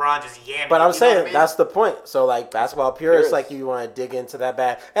like LeBron just yamming. But I'm you know what saying I mean? that's the point. So like basketball purists, Purists. like you want to dig into that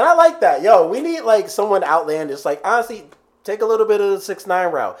bad, and I like that. Yo, we need like someone outlandish. Like honestly, take a little bit of the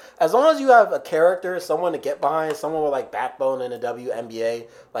 6'9" route. As long as you have a character, someone to get behind, someone with like backbone in the WNBA,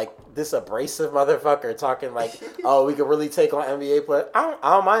 like this abrasive motherfucker talking like, oh, we could really take on NBA players. I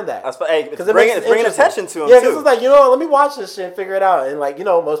don't mind that. That's hey, Because it's bringing attention to him Yeah, too. because it's like, you know what, let me watch this shit and figure it out. And like, you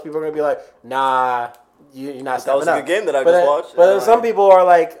know, most people are gonna be like, nah, you're not That was stepping a up. good game that I But just then- watched. But then Yeah. some people are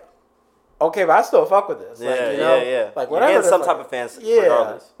like, okay, but I still fuck with this. Yeah, Like, you know, yeah. Like You're whatever. getting the some fuck- type of fans Yeah,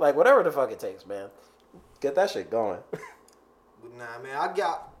 regardless. like whatever the fuck it takes, man. Get that shit going. Nah, man,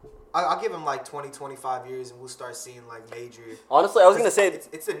 I'll give him like 20, 25 years and we'll start seeing like major. Honestly, I was gonna say,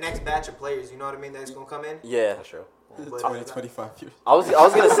 it's the next batch of players. You know what I mean? That's gonna come in. yeah. That's true. But, 20, 25 years. I was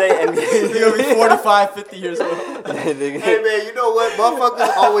gonna say You're gonna be NBA. 45, 50 years old. hey man, you know what?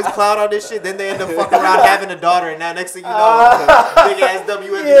 Motherfuckers always cloud on this shit. Then they end up fucking around having a daughter, and now next thing you know, big ass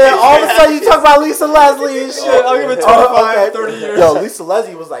WNBA. Yeah, all of a sudden you talk about Lisa Leslie and shit. I'll give it 25, 30 years. Yo, Lisa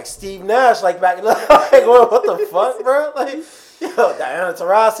Leslie was like Steve Nash, like back in the like, what the fuck, bro? Like, yo, Diana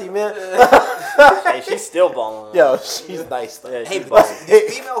Taurasi, man. Hey, she's still balling. Yo, she's nice though. Yeah, Hey, she's but balling.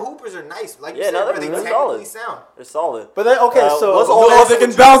 these female hoopers are nice. Like you Yeah, said, no, bro, they're they really technically solid. sound. They're solid. But then, okay, so what's Oh, they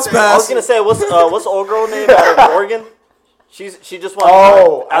can bounce I pass. was gonna say, what's the old girl name out of Oregon? She just won.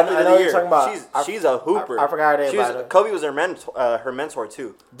 Oh, I athlete of know the what year. you're talking about. She's a hooper. I forgot her name, She was, but I know. Kobe was her mentor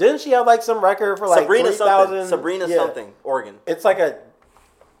too. didn't she have like some record for like Sabrina 3,000? something. Sabrina Yeah. something. Oregon. It's like a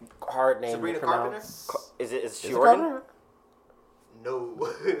hard name Sabrina to Carpenter? pronounce. Is she Is it Oregon? Carpenter? No,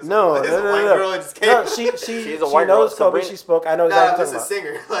 No, it's a no, white no. girl that just came. No, she She's a white girl. knows Kobe. Sabrina- She spoke. I know Nah, exactly it's what a you're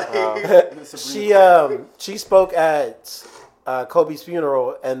singer. Like, talking about. She spoke at Kobe's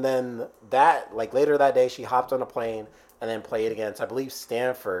funeral, and then later that day, she hopped on a plane and then played against, I believe,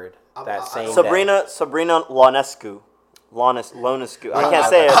 Stanford that same day. Sabrina Ionescu. Ionescu. I No, can't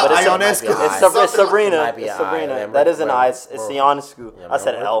say it, but it's Ionescu. It's Sabrina. It might be It's an I, Sabrina. man. That is an We're- I. It's we're- Ionescu. Yeah, I man,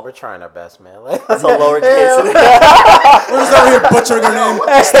 said we're, L. We're trying our best, man. That's a lowercase. We're just over here butchering her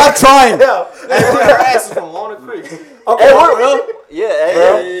name. Stop trying. hey, bro, her ass is from Walnut Creek. Okay, Hey, well,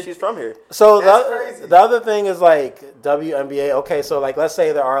 yeah, she's from here. so That's crazy. the other thing is like WNBA. Okay, so like let's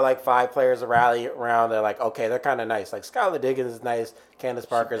say there are like 5 players to rally around. They're like, okay, they're kind of nice. Like Skylar Diggins is nice. Candace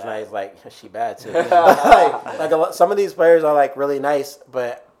Parker's nice. Like she bad too. Some of these players are like really nice,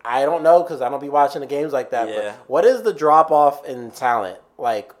 but I don't know because I don't be watching the games like that. Yeah. But what is the drop off in talent?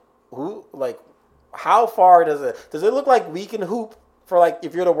 Like who? Like how far does it look like we can hoop For like,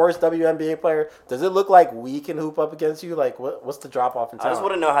 if you're the worst WNBA player, does it look like we can hoop up against you? Like, what's the drop off in I talent? just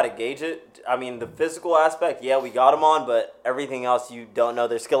want to know how to gauge it. I mean, the physical aspect, yeah, we got them on, but everything else, you don't know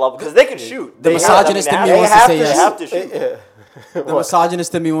their skill level because they can shoot. The misogynist in me wants to say yes. They have to shoot. The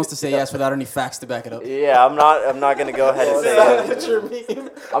misogynist in me wants to say yes without any facts to back it up. Yeah, I'm not gonna go ahead and say that. That's your meme.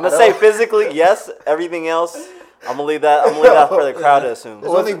 I'm gonna say physically, yes. Everything else, I'm gonna leave that for the crowd to assume.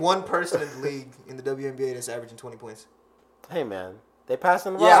 There's only one person in the league in the WNBA that's averaging 20 points. Hey, man. They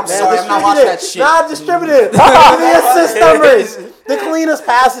passing the Yeah, rock, I'm man. sorry, I'm not watching that shit. Not distributed. The assist numbers. The cleanest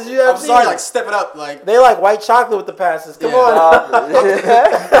passes you ever I'm sorry, seen. like step it up, like. They like white chocolate with the passes. Come Yeah.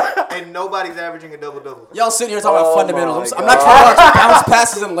 on. And nobody's averaging a double-double. Y'all sitting here talking about fundamentals. my I'm not trying to watch bounce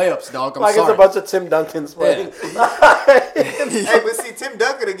passes and layups, dog. I'm Like sorry. it's a bunch of Tim Duncans playing. Hey, but see, Tim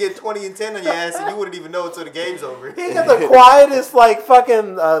Duncan will get 20 and 10 on your ass, and you wouldn't even know until the game's over. He got the quietest, like,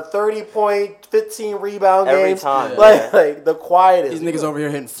 fucking 30-point, 15 rebound Every games. time. Like the quietest. These niggas over here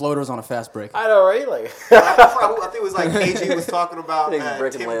hitting floaters on a fast break. I know, right? Like, I think it was like KG was talking about Niggas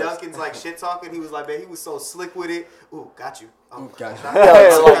breaking Tim layups. Duncan's like shit talking. He was like, man, he was so slick with it. Ooh, got you. Oh, Gotcha.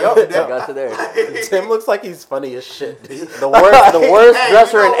 Got you there. Tim looks like he's funny as shit, dude. The worst Hey,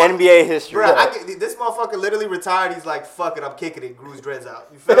 dresser you know in NBA history. Bruh, this motherfucker literally retired. He's like, fuck it, I'm kicking it. Grew his dreads out.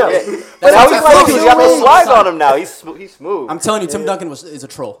 You feel me? But Now That's he's like like, he's got Phil no slides Wilson. on him now. He's smooth. I'm telling you, Tim Duncan is a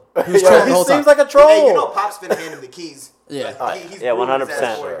troll. He was Yeah, trolling he the whole seems time. like a troll. Hey, you know, Pop's finna hand him the keys. Yeah. Like, he's Yeah, proving his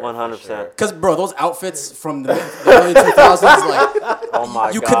ass 100%. for it. 100%. Because, bro, those outfits from the early 2000s, like, Oh my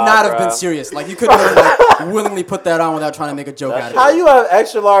god. you could not have bro. been serious. Like, you couldn't have like, willingly put that on without trying to make a joke out of How it. you have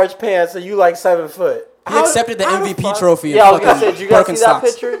extra large pants and you like 7 foot? He accepted the how MVP fuck- trophy Yeah, I in was gonna fucking say, did you guys see that Birkenstocks.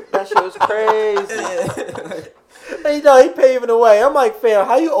 picture? That shit was crazy. Hey, no, he paving the way. I'm like, fam,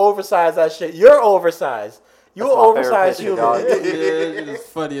 how you oversize that shit? You're oversized. You That's my oversized favorite human. picture, Yeah, it's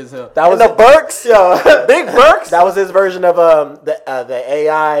funny as hell. That was the Burks, yo. big Burks. That was his version of the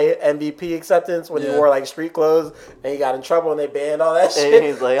AI MVP acceptance when he Yeah. wore like street clothes and he got in trouble and they banned all that And shit.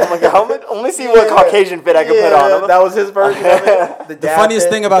 he's like, oh my god, let me see what Caucasian fit I can put on him. That was his version of it. The dad funniest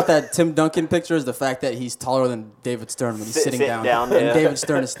fit. thing about that Tim Duncan picture is the fact that he's taller than David Stern when he's Sit- sitting sitting down, down, and yeah. David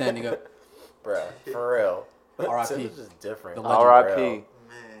Stern is standing up. Bruh, for real. R.I.P. Tim's just different. The legend. R.I.P. Man.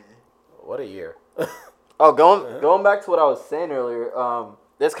 What a year. Oh, going back to what I was saying earlier,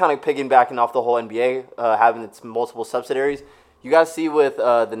 this kind of piggybacking off the whole NBA having its multiple subsidiaries. You guys see with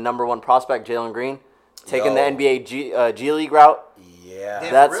the number one prospect, Jalen Green, taking the Yo. NBA G League route? Yeah.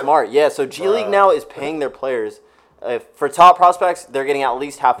 Yeah. That's for real? smart. Yeah, so G League Bruh. now is paying their players. For top prospects, they're getting at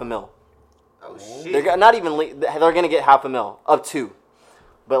least $500,000. Oh, shit. They're not even. They're going to get $500,000 up to.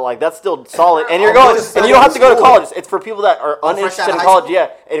 But like that's still solid, and you're Oh, going, it's and you don't have to go to school. college. It's for people that are fresh uninterested out of in high college. school? Yeah,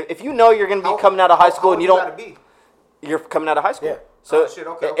 and if you know you're going to be coming out of high school and you don't, you're coming out of high school. Yeah. So Oh, shit,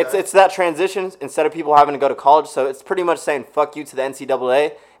 okay, it's okay. that transition instead of people having to go to college. So it's pretty much saying fuck you to the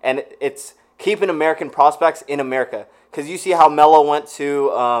NCAA, and it's keeping American prospects in America. Because you see how Melo went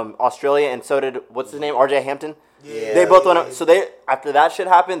to Australia, and so did what's his name, R.J. Hampton. Yeah. They both went. So they after that shit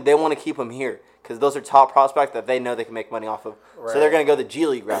happened, they want to keep him here because those are top prospects that they know they can make money off of. So they're Right. gonna go the G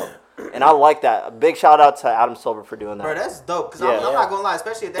League route, and I like that. A big shout out to Adam Silver for doing that. Bro, that's dope. Because Yeah. I'm not going to lie,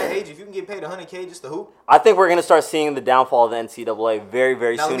 especially at that age, if you can get paid $100K just to hoop. I think we're gonna start seeing the downfall of the NCAA very,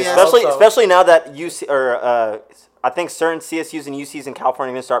 very Now, soon. let me ask- Especially, Also- especially now that I think certain CSUs and UCs in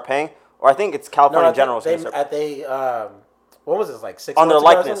California are gonna start paying, or I think it's California in general is gonna start what was this, like 6 on their months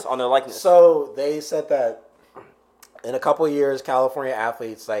ago or likeness. something? On their likeness. So they said that in a couple of years, California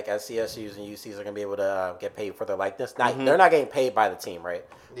athletes like at CSUs and UCs are gonna be able to get paid for their likeness. Not, They're not getting paid by the team, right?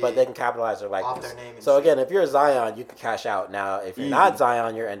 But they can capitalize their likeness. their name and So shit. again, if you're Zion, you can cash out. Now, if you're not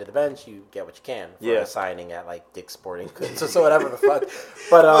Zion, you're end of the bench. You get what you can for Yeah. signing at like Dick's Sporting Goods or whatever the fuck.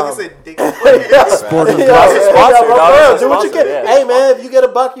 But Like I said, dick. Sporting Yeah, Dog is a sponsor, bro, dog is a do what you sponsor, can. yeah. Hey man, if you get a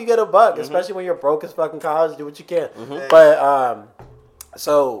buck, you get a buck. Especially when you're broke as fucking college, do what you can. But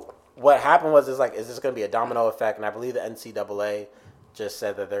so what happened was is this gonna be a domino effect? And I believe the NCAA just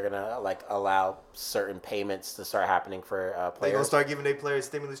said that they're gonna like allow certain payments to start happening for They going players. to start giving their players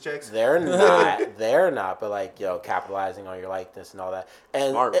stimulus checks? They're not, but like, capitalizing on your likeness and all that.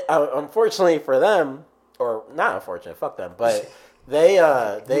 And Smart. Unfortunately for them, or not unfortunate, fuck them, but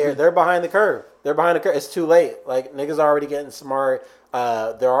they're behind the curve. They're behind the curve. It's too late. Like niggas are already getting smart.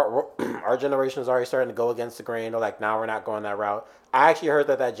 Our generation is already starting to go against the grain. They're like, now we're not going that route. I actually heard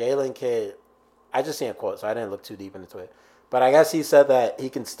that Jalen kid, I just seen a quote, so I didn't look too deep into it. But I guess he said that he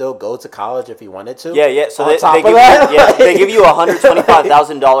can still go to college if he wanted to. Yeah. So On they top give of you, that, yeah, like- they give you a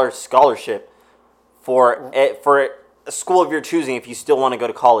 $125,000 scholarship for a school of your choosing if you still want to go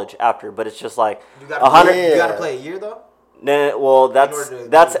to college after. But it's just like You got 100. to play a year, though? Well, order to- you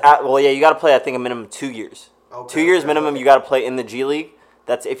got to play. I think a minimum 2 years. Okay, 2 years okay, minimum. okay. You got to play in the G League.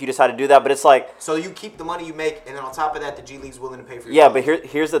 That's if you decide to do that. But it's like, So you keep the money you make, and then on top of that, the G League's willing to pay for your yeah. college. But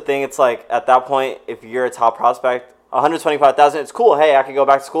here's the thing. It's like at that point, if you're a top prospect, 125,000. It's cool. Hey, I could go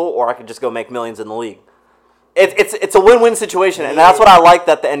back to school, or I could just go make millions in the league. It's a win-win situation, and that's what I like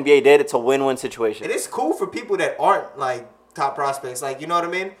that the NBA did. It's a win-win situation. And it's cool for people that aren't like top prospects. Like, you know what I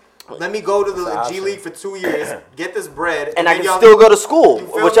mean? Let me go to the G League for 2 years, get this bread, And I then can y'all still go to school, You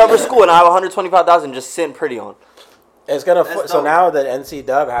feel whichever me? school, and I have 125,000 just sitting pretty on. It's gonna. That's So dope. now the NC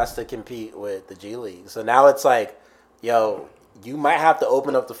Dub has to compete with the G League. So now it's like, yo, you might have to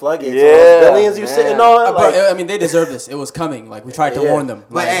open up the floodgates. Yeah, Yeah, those billions you man. sitting on. Bro, Like, I mean, they deserve this. It was coming. Like, we tried to Yeah. warn them.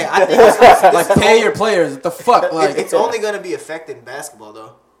 But Like, hey, I think it's like, pay your players. What the fuck? Like, it's only going to be affecting basketball,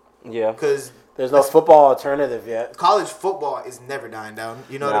 though. Yeah. Because there's no football alternative yet. college football is never dying down.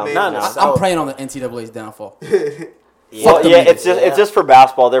 You know what I mean? No. I'm praying on the NCAA's downfall. Well, Fuck them yeah, niggas. it's just for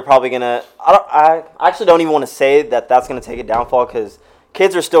basketball. They're probably gonna. I actually don't even want to say that that's gonna take a downfall because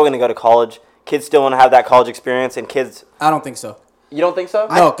kids are still gonna go to college. Kids still want to have that college experience, and kids. I don't think so. You don't think so?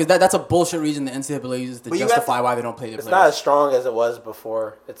 No, because that's a bullshit reason the NCAA uses to But you have justify to- why they don't play their It's not as players. strong as it was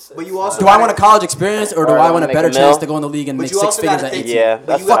before. But you also Do I want a college experience or do Or I wanna want a make better a chance mill? to go in the league and But make you 6 also figures gotta at think- 18? Yeah, But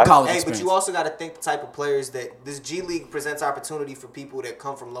that's you Fuck gotta- college Hey, experience. but you also got to think the type of players that this G League presents opportunity for people that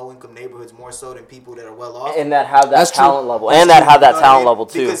come from low income neighborhoods more so than people that are well off. And that have that That's true. talent level, That's and that true. have that You know what I talent mean? level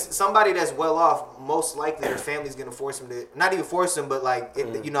too. Because somebody that's well off, most likely their family's gonna force them to not even force them, but like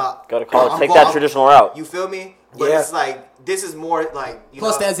if, you know, Go to college, I'm take going- that traditional route. You feel me? But Yeah. it's like this is more like you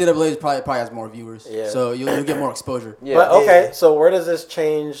Plus, know, the NCAA probably has more viewers. Yeah. So you'll get more exposure. Yeah. But okay, Yeah. so where does this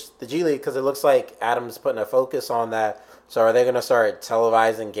change the G League? Because it looks like Adam's putting a focus on that. So are they going to start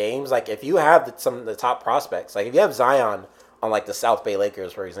televising games? Like if you have some of the top prospects, like if you have Zion on like the South Bay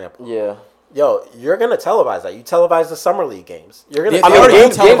Lakers, for example, Yeah. yo, you're going to televise that. You televise the summer league games. You're going They- to. I they mean, already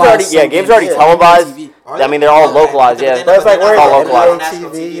games already, televised yeah, some games games, already yeah. televised. TV. Are I they? mean, they're all Yeah, localized. but Yeah, then- But it's like but where they're all is not it? on national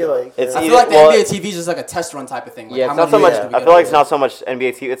NBA TV, like It's I either- feel like the well, NBA TV is just like a test run type of thing. Like, Yeah, how it's not many so much. viewers do we I get feel like on it's it? not so much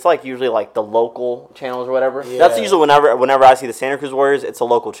NBA TV. It's like usually like the local channels or whatever. Yeah. That's usually whenever I see the Santa Cruz Warriors, it's a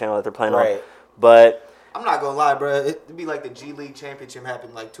local channel that they're playing on. Right. But I'm not gonna lie, bro. It'd be like the G League championship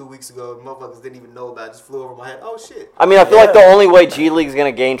happened like 2 weeks ago. Motherfuckers didn't even know about it. Just flew over my head. Oh shit. I mean, I feel Yeah. like the only way G League's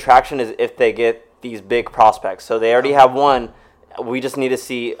gonna gain traction is if they get these big prospects. So they already have one. We just need to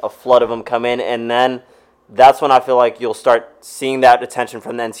see a flood of them come in, and then that's when I feel like you'll start seeing that attention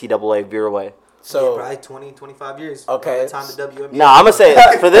from the NCAA veer away. so. Yeah, probably 20, 25 years. Okay. By the time the WNBA. Nah, I'm gonna say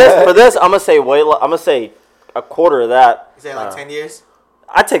for this, I'm gonna say I'm gonna say a quarter of that. You say like 10 years?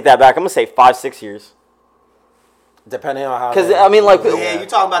 I take that back. I'm gonna say 5-6 years. Depending on how. 'Cause, they- I mean, like, Yeah, you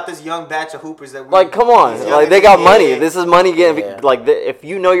talking about this young batch of hoopers that we Like, come on, these young like they got NBA money. This is money getting Yeah. like if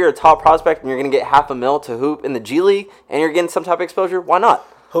you know you're a top prospect and you're gonna get $500,000 to hoop in the G League and you're getting some type of exposure, why not?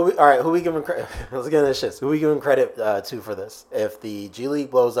 All right, who we giving credit? Let's get into this shit. Who we giving credit to for this? If the G League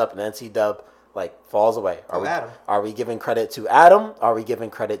blows up and NC Dub like falls away, Adam. Are we giving credit to Adam? Are we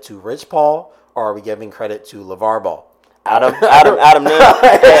giving credit to Rich Paul? Or are we giving credit to LeVar Ball? Adam, no. Or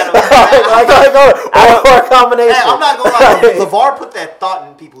a combination. Hey, I'm not gonna lie. LeVar put that thought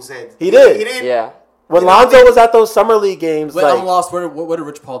in people's heads. He did. He did. Yeah, When Lonzo was at those summer league games, Wait, like I'm lost. What did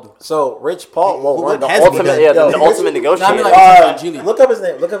Rich Paul do? so, Rich Paul. Well, Who one of the has ultimate, been yeah, yo, the Rich- ultimate negotiator. I mean, like- G League. Look up his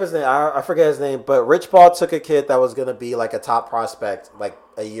name. Look up his name. I forget his name, but Rich Paul took a kid that was gonna be like a top prospect like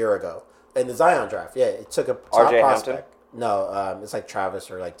a year ago in the Zion draft. Yeah, it took a top RJ prospect. Hampton? No, it's like Travis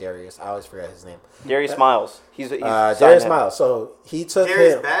or like Darius. I always forget his name. Darius Miles. He's Darius signed him. Miles. So he took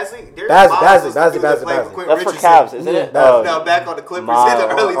Darius him. Basley? Basley, Miles was the Basley, dude that Basley, played Basley. for Quentin That's for Richardson. Cavs, isn't it? Yeah. Oh. Now back on the Clippers Miles. in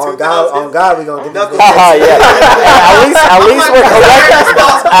the early 2000s. On God, we gonna get Knuckle- this. Haha, yeah.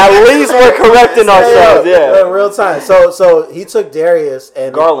 At least we're correcting ourselves. Yeah. In real time. So he took Darius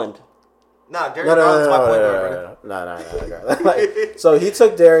and Garland. Nah, Darius No, Garland's my point guard, brother. no. Like, so he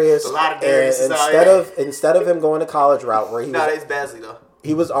took Darius, A lot of and Dariuses out here. instead of him going to college route where Nah, it's Basley though.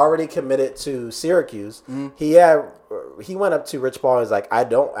 he was already committed to Syracuse, Mm-hmm. he went up to Rich Paul and was like, I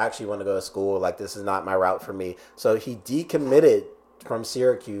don't actually want to go to school. Like, this is not my route for me. So he decommitted from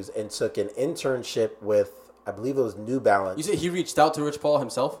Syracuse and took an internship with, I believe it was New Balance. You said he reached out to Rich Paul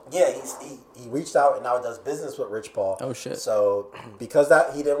himself? Yeah, he reached out and now does business with Rich Paul. Oh, shit. So because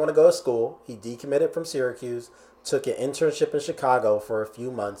that he didn't want to go to school, he decommitted from Syracuse, took an internship in Chicago for a few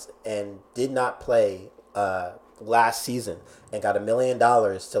months, and did not play last season, and got $1 million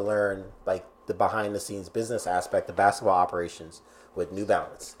to learn like the behind the scenes business aspect of basketball operations with New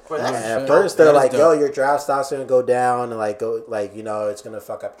Balance. Well, that's And at dope. first they're That is like, dope. "Yo, your draft stock's gonna go down, and it's gonna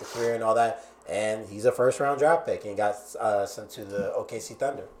fuck up your career and all that." And he's a first round draft pick, and got sent to the OKC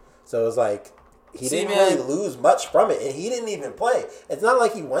Thunder. So it was like he See, didn't man. really lose much from it, and he didn't even play. It's not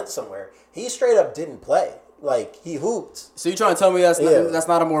like he went somewhere. He straight up didn't play. like he hooped. So you trying to tell me that's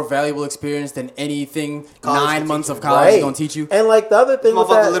not a more valuable experience than anything 9 months of college is gonna teach you? And like the other thing with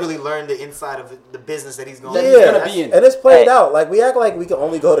that, literally learned the inside of the business that he's going. gonna be in. And it's played out. Like we act like we can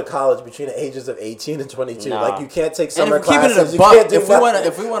only go to college between the ages of 18 and 22. Nah. Like you can't take And summer if we're keeping classes. it a You buck, can't do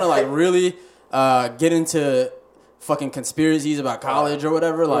if we wanna like really get into fucking conspiracies about college or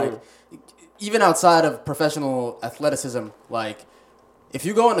whatever, like even outside of professional athleticism, like if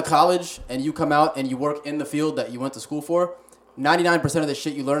you go into college and you come out and you work in the field that you went to school for, 99% of the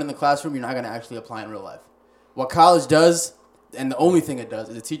shit you learn in the classroom, you're not going to actually apply in real life. What college does, and the only thing it does,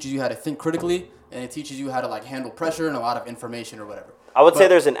 is it teaches you how to think critically, and it teaches you how to like handle pressure and a lot of information or whatever. I would say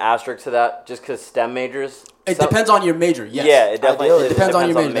there's an asterisk to that, just because STEM majors. It depends on your major, yes. Yeah, it definitely It depends on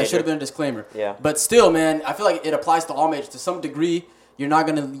your the major. That should have been a disclaimer. Yeah. But still, man, I feel like it applies to all majors. To some degree, you're not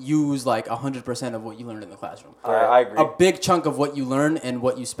going to use like 100% of what you learned in the classroom. I agree. A big chunk of what you learn and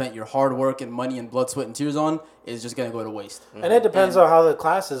what you spent your hard work and money and blood, sweat, and tears on is just going to go to waste. And it depends on how the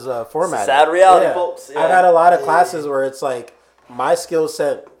class is formatted. Sad reality, folks. Yeah. I've had a lot of classes where it's like my skill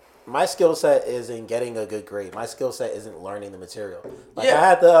set is in getting a good grade. My skill set isn't learning the material. Like I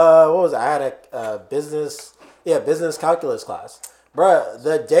had I had a business calculus class. Bruh,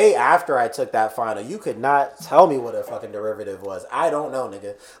 the day after I took that final, you could not tell me what a fucking derivative was. I don't know,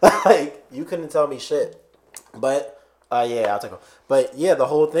 nigga. Like, you couldn't tell me shit. But, yeah, I'll take it. But, yeah, the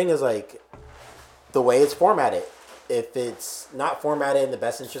whole thing is, like, the way it's formatted. If it's not formatted in the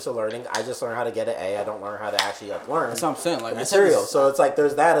best interest of learning, I just learn how to get an A. I don't learn how to actually learn That's what I'm saying. Like, the material. So it's like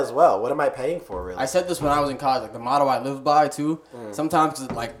there's that as well. What am I paying for, really? I said this when I was in college. Like, the motto I live by, too. Sometimes,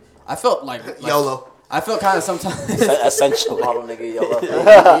 'cause, like, I felt like YOLO. I felt kind of sometimes. Essentially. Model nigga yellow.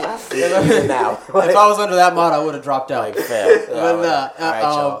 Now. If I was under that motto, I would have dropped out. Like, fair.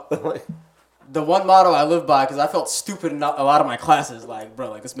 But, the one motto I live by, because I felt stupid in a lot of my classes, like, bro,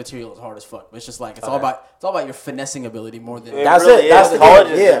 like, this material is hard as fuck. But it's just like it's all about your finessing ability more than That's really it. That's is. the College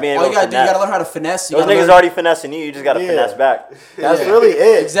thing. is Yeah. being all you able gotta to do. You gotta finesse. learn how to finesse. You Those gotta niggas learn- already finessing you. You just gotta finesse back. That's really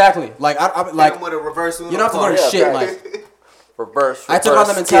it. Exactly. Like I like with a reverse you don't have to learn Yeah, shit. fair. Like Reverse. I took on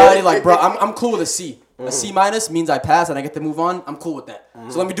the mentality, skip. like, bro, I'm cool with a C. A C minus means I pass and I get to move on. I'm cool with that.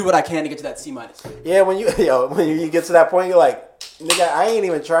 So let me do what I can to get to that C minus. Yeah, when you get to that point, you're like, nigga, I ain't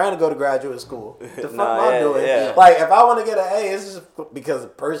even trying to go to graduate school. The fuck Nah, am I yeah, doing? yeah. Like, if I want to get an A, it's just because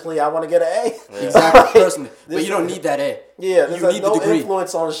personally I want to get an A. Exactly, personally. But you don't need that A. Yeah, you there's like need no the degree.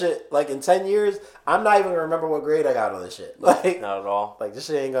 influence on shit. Like, in 10 years, I'm not even going to remember what grade I got on this shit. Like, Not at all. like this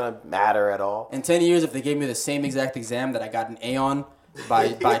shit ain't going to matter at all. In 10 years, if they gave me the same exact exam that I got an A on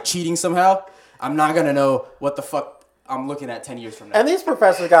by cheating somehow, I'm not gonna know what the fuck I'm looking at 10 years from now. And these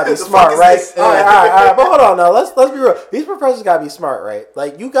professors gotta be The smart, fuck is right? this? All right. But hold on now. Let's be real. These professors gotta be smart, right?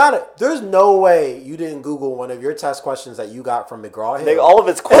 Like you gotta. There's no way you didn't Google one of your test questions that you got from McGraw Hill. Nigga, all of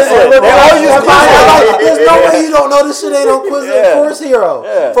it's And Quizlet. look, They all use Quizlet. There's no way you don't know this shit ain't on Quizlet Yeah. Course Hero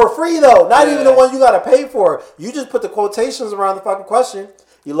Yeah. for free though. Not even the one you gotta pay for. You just put the quotations around the fucking question.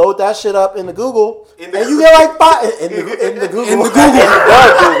 You load that shit up in the Google, and you get like five in the Google. In the Google. Google,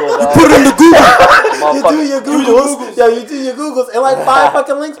 dog. Put it in the Google. You do your Googles. Yeah, you do your Googles, and like 5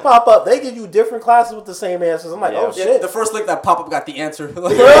 fucking links pop up. They give you different classes with the same answers. I'm like, Yeah. oh shit. The first link that pop up got the answer.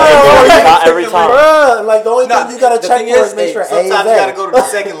 Like, Not every time. Bruh, and like the only Nah, thing you gotta the check thing for is, is make sure A is Sometimes you gotta A. go to the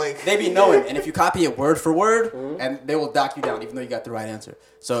second link. They be knowing, and if you copy it word for word, and they will dock you down, even though you got the right answer.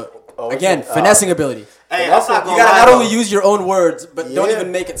 So again, finessing ability. Hey, That's I'm not it. You gonna gotta lie, not though. only use your own words, but don't Yeah.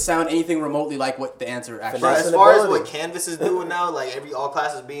 even make it sound anything remotely like what the answer actually Bro, is. Finesse. as far as ability. what Canvas is doing now, like all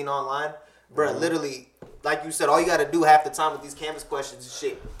classes being online, bro, literally, like you said, all you gotta do half the time with these Canvas questions is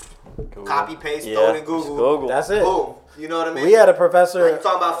shit. Copy, paste, throw it in Just Google. Google. That's it. Boom. You know what I mean? We had a Like, professor. you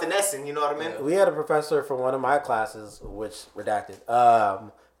talking about finessing, you know what I mean? We had a professor from one of my classes, which redacted.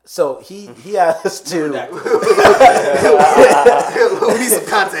 So he had us do. We need some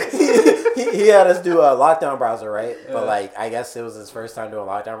context. he had us do a lockdown browser, right? But like, I guess it was his first time doing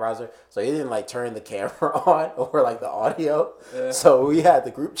lockdown browser, so he didn't like turn the camera on or like the audio. So we had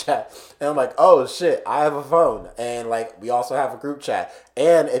the group chat, and I'm like, oh shit, I have a phone, and like we also have a group chat,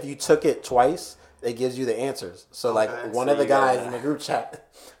 and if you took it twice, it gives you the answers. So like one so of the you got guys in the group chat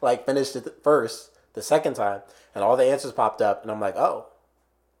like finished it first, the second time, and all the answers popped up, and I'm like, oh.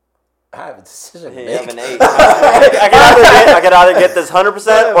 I have a decision to You make. have an 8. I could either get this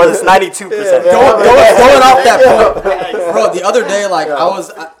 100% or this 92%. Going off that point, bro. The other day, like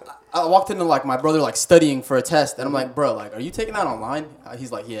I walked into like my brother like studying for a test, and I'm like, bro, like, are you taking that online?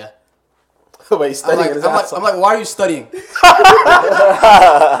 He's like, yeah. Wait, he's I'm studying his ass like, off. why are you studying?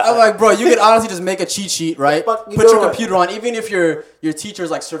 I'm like, bro, you could honestly just make a cheat sheet, right? What the fuck you Put your doing? computer on, even if your teacher's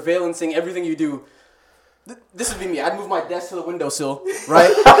like surveillancing everything you do. This would be me. I'd move my desk to the windowsill,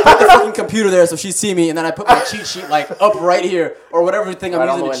 right? Put the fucking computer there so she'd see me, and then I put my cheat sheet like up right here or whatever thing Right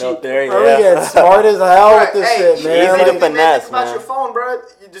I'm on the using to window cheat. there, Bro, we get smart as hell with this shit, man. easy to Like, finesse, about man. your phone, bro.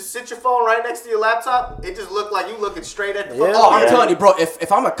 You just sit your phone right next to your laptop. It just look like you looking straight at the Yeah. phone. Oh, I'm Yeah. telling you, bro.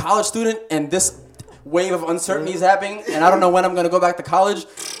 If I'm a college student and this wave of uncertainty is happening, and I don't know when I'm gonna go back to college,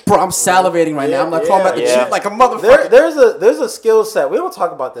 bro, I'm salivating right now. I'm like, I'm about to Yeah. cheat like a motherfucker. there's a skill set. We don't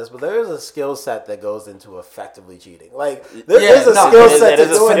talk about this, but there is a skill set that goes into effectively cheating. Like there Yeah, is a no, skill it is- set it to is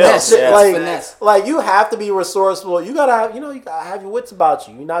a doing skill, that shit. yeah. Like, Finesse. like you have to be resourceful. You gotta have, you gotta have your wits about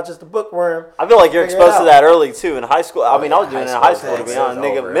you. You're not just a bookworm. I feel like you're Figure it exposed to out. that early too in high school. I mean, I was yeah, doing it in high high school, school to be that's honest,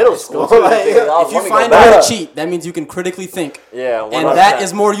 nigga. over. Middle High school. school, too. like, Thinking, oh, If you let me go find back. out how to cheat, that means you can critically think. Yeah, And 100%. that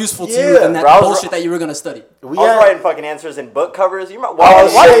is more useful to you Yeah. than that Bro, I was bullshit ri- that you were gonna study. We I was had- writing fucking answers in book covers. You remember, Oh,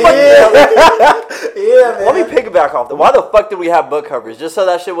 why the shit, fuck? yeah, man. Let me piggyback off that. Why the fuck did we have book covers? Just so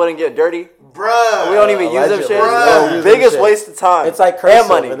that shit wouldn't get dirty? Bruh. We don't even use them allegedly. shit. Bruh. Bro, Use them biggest shit. waste of time. It's like and cursive,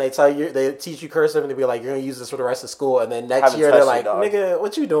 money. and they tell you, they teach you cursive, and they be like, "You're gonna use this for the rest of school." And then next Haven't year, they're touched like, it, dog. "Nigga,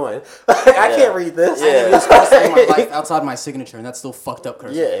 what you doing? I can't read this." I didn't Yeah. use cursive in my life outside my signature, and that's still fucked up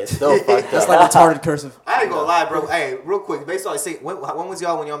cursive. Yeah, it's still fucked That's up. like retarded cursive. I ain't gonna lie, bro. Hey, real quick, based on when was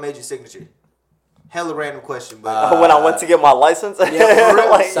y'all when y'all made your signature? Hella random question, but When I went to get my license, for real?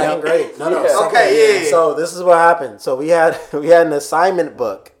 like, Second grade. No, Yeah. second Okay, grade. yeah. So this is what happened. So we had an assignment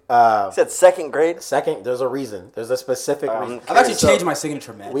book. I said second grade. Second, there's a reason. There's a specific reason. I've actually So changed my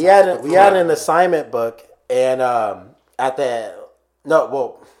signature, man. we had an assignment book, and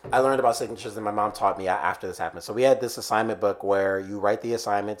I learned about signatures, and my mom taught me after this happened. So we had this assignment book where you write the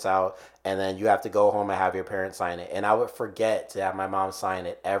assignments out, and then you have to go home and have your parents sign it. And I would forget to have my mom sign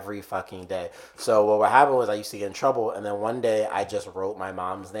it every fucking day. So what would happen was I used to get in trouble, and then one day I just wrote my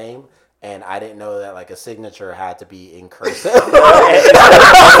mom's name. And I didn't know that like a signature had to be in cursive. But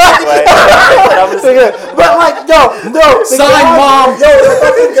like, no, Sign, Mom. Yo, the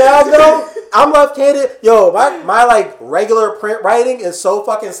fucking guy, though. I'm left-handed. Yo, my like regular print writing is so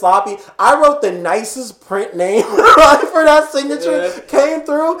fucking sloppy. I wrote the nicest print name for that signature. Came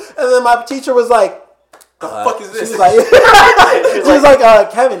through, and then my teacher was like, The fuck is this? She was like, she was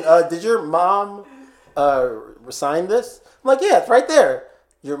like, Kevin, did your mom sign this? I'm like, yeah, it's right there.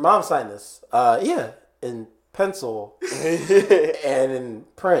 Your mom signed this. Yeah, in pencil and in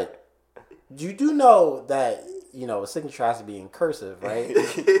print. You do know that, a signature has to be in cursive, right?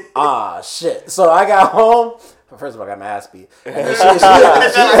 Shit. So I got home. First of all, I got my ass beat. And then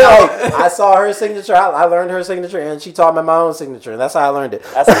I saw her signature. I learned her signature, and she taught me my own signature, and that's how I learned it.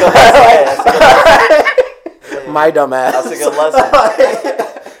 That's a good lesson. My dumb ass. That's a good lesson.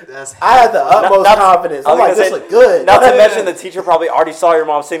 I had the utmost confidence. I'm like, this look good. Not to mention the teacher probably already saw your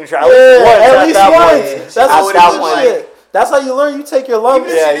mom's signature at At least least once. once. That's what that it one. was like. That's how you learn. You take your lumps.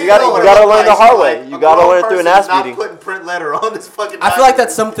 Yeah, you gotta learn the hard way. You gotta learn it through an ass beating. Not putting print letter on this fucking. I feel like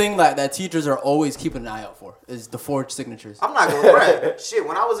that's something that teachers are always keeping an eye out for, is the forged signatures. I'm not gonna brag. Shit,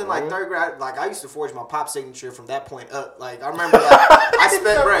 when I was in like third grade, like I used to forge my pop signature from that point up. Like I remember, like I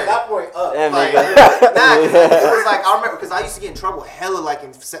spent bread. That point up. Damn, Like, nigga. it was like I remember because I used to get in trouble hella like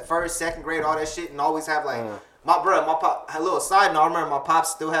in first, second grade, all that shit, and always have like my pop. A little side note, I remember my pop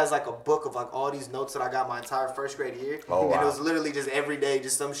still has like a book of like all these notes that I got my entire first grade year, and it was literally just every day,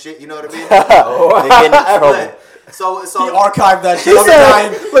 just some shit. You know what I mean? They get in trouble. So He archived that shit. Look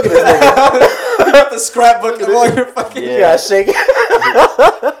at this nigga. Got the scrapbook and all your fucking. Yeah, shake it.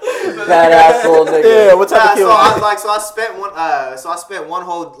 That asshole nigga. Yeah, what type of kid? I spent one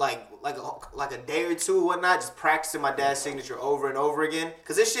whole like a day or two, whatnot, just practicing my dad's signature over and over again.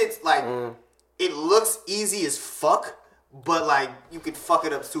 Cause this shit's like, it looks easy as fuck, but like you could fuck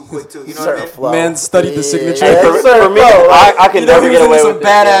it up too quick too. You know what I mean? Man studied the signature. Yeah. For me, I could never get away some with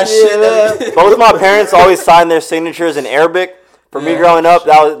badass it. shit. Both my parents always signed their signatures in Arabic. For me growing up,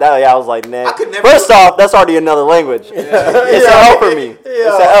 I was like, man. I could never First do- off, that's already another language. It's an L for me.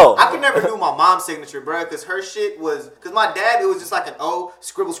 It's an L. I could never do my mom's signature, bro, because her shit was, because my dad, it was just like an O,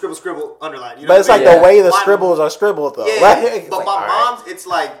 scribble, scribble, scribble, underline. You know But it's what I like mean? the way the My- scribbles are scribbled, though. Yeah, Like, it's but like, my all right. mom's, it's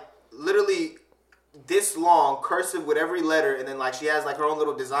like literally this long, cursive with every letter, and then like she has like her own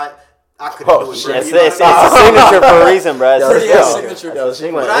little design. I couldn't do it, bro. It's You know it's what I mean? a signature for a reason, bro. It's Pretty a ass skill. signature. Yo, she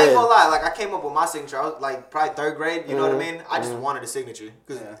went But I ain't in. gonna lie, like I came up with my signature. I was like probably third grade. You know what I mean? I just wanted a signature.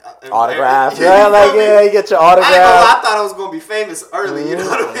 Autographs. You Yeah, feel like, me? yeah, you get your I ain't gonna lie, autograph. I thought I was gonna be famous early. You know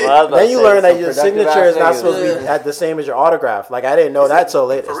what I mean? Well, I was about Then to you say, learn that some your productive signature is not ass supposed to niggas. be at the same as your autograph. Like, I didn't know that till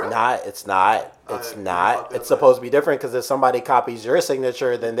later. For It's real? not. It's not. It's not. fucked It's up, supposed to be different because if somebody copies your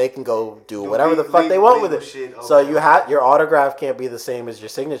signature, then they can go do whatever the fuck they legal- want with legal it. shit, So okay. you have your autograph can't be the same as your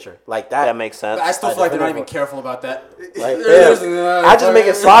signature. Like that. That makes sense. I still feel like they're not even careful about that. Like, There's- yeah. I just make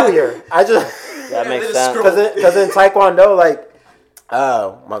it sloppier. I just That makes They just sense. scroll. Because in Taekwondo, like, I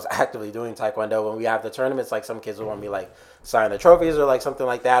was actively doing Taekwondo when we have the tournaments. Like, some kids will want me like sign the trophies or like something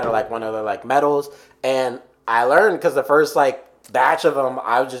like that, or like one of the like medals. And I learned because the first like batch of them,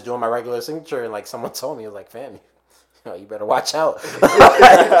 I was just doing my regular signature, and like someone told me, it was like, fam, you better watch out. It's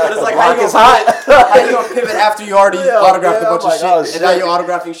like how you is gonna hot. how you gonna pivot after you already autographed a bunch of shit, oh, and now you're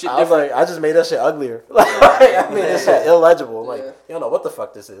autographing shit I was different. like, I just made that shit uglier. I made this shit illegible. Like, you don't know what the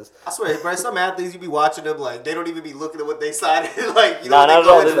fuck this is. I swear, bro, some athletes, you be watching them, like, they don't even be looking at what they signed. Like, you Nah, know, not they go at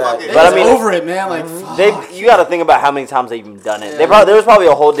all. into fucking... They But I just mean- over it, man. Like, fuck. You got to think about how many times they've even done it. Yeah. There was probably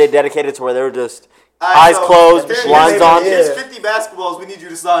a whole day dedicated to where they were just Alright, eyes so, closed, here's- blinds on. Here's Yeah. 50 basketballs we need you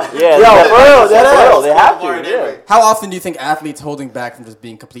to sign. Yeah, Yo, they- for real, that for is. real, they have to. Yeah. How often do you think athletes holding back from just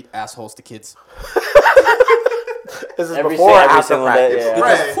being complete assholes to kids? This is Every before or every after single day, practice. yeah.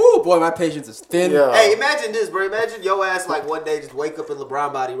 Right. Because, whew, boy, my patience is thin. Yeah. Hey, imagine this, bro. Imagine your ass, like, one day just wake up in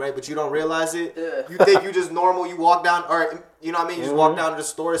LeBron body, right? But you don't realize it. Yeah. You think you just normal. You walk down, or, you know what I mean? You just walk down to the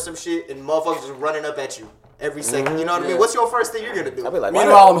store or some shit, and motherfuckers just running up at you every second. You know what I mean? Yeah. What's your first thing you're going to do? I'll be like,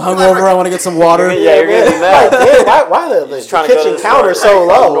 Meanwhile, I'm hungover. I want to get some water. Yeah, you're going to be Like, mad. damn, why the Just trying to go to kitchen the counter store. so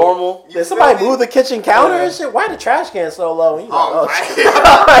low? Normal. Did somebody feel me? move the kitchen counter and shit? Why the trash can so low? And you Oh, like,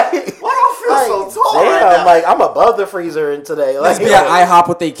 man. shit. Why do I feel so tall damn, right now? like I'm above the freezer in today. Let's Like, be at IHOP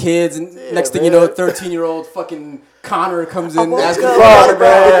with their kids, and next thing you know, man. 13-year-old fucking Connor comes in Oh my asking for God,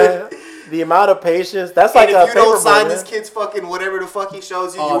 autograph. man. The amount of patience. That's And like if a you don't paperboy, sign man. this kid's fucking whatever the fuck he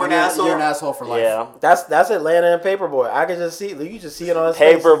shows you, Oh, you're an asshole. You're an asshole for life. Yeah. That's Atlanta and Paperboy. I can just see you just see it on his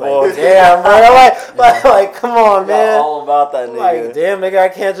face. Paperboy. Like, damn, bro. Like, come on, man. All about that nigga. Like, damn, nigga, I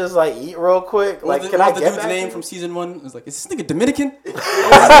can't just like eat real quick. Like, What can was I the get dude's back name to from you? season 1? It was like, is this nigga Dominican? Fuck,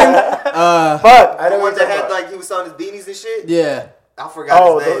 I The don't one want that had, like, he was selling his beanies and shit. Yeah. I forgot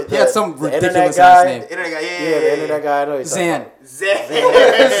Oh, his name. He had some the ridiculous internet ass guy? name. Internet guy, Yeah, the internet guy. I know he's Zan. Zan.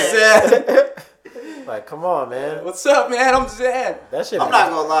 Like, come on, man. What's up, man? I'm Zan. That shit. I'm not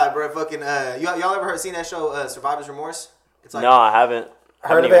gonna lie, bro. Fucking, y'all ever seen that show, Survivor's Remorse? It's like, No, I haven't.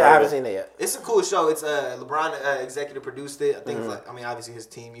 heard of even it. I haven't seen it yet. It's a cool show. It's LeBron executive produced it. I think it's like, I mean, obviously his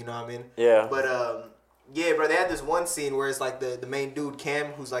team. You know what I mean? Yeah. But yeah, bro. They had this one scene where it's like the main dude Cam,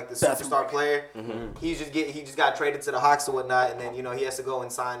 who's like the superstar player. He just got traded to the Hawks or whatnot, and then you know he has to go and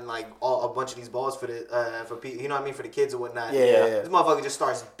sign like a bunch of these balls for the for people. You know what I mean, for the kids or whatnot. Yeah. This motherfucker just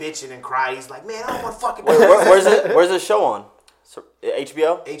starts bitching and crying. He's like, man, I don't want to fucking. Wait, where's the show on? So,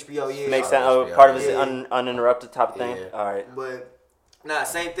 HBO? HBO, yeah. Makes sense. HBO, Part of his yeah. uninterrupted type of thing. Yeah. All right. But nah,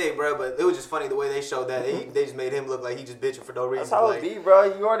 same thing, bro. But it was just funny the way they showed that. They just made him look like he just bitching for no reason. That's how like, it be, bro.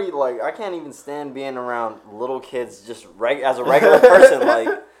 You already like. I can't even stand being around little kids. Just as a regular person, like.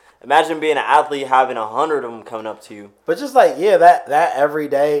 Imagine being an athlete having 100 of them coming up to you. But just like, yeah, that every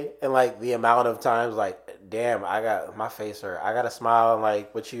day and like the amount of times, like, damn, I got my face hurt. I got to smile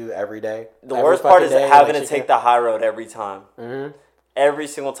like with you every day. The Every worst part fucking is day, having like, to she take can- the high road every time. Mhm. Every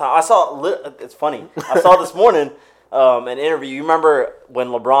single time. I saw. It's funny. I saw this morning an interview. You remember when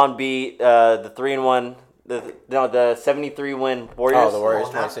LeBron beat the 3-1, the 73 win Warriors? Oh, the Warriors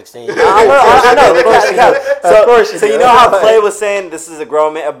Oh, now- 2016. I know. Of course you So you do. know how Clay was saying this is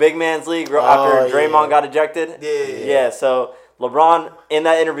a big man's league after yeah. Draymond got ejected? Yeah. So LeBron in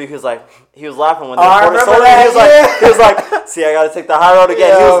that interview he was laughing when Oh, I reporter remember told him, that, he was like, see, I got to take the high road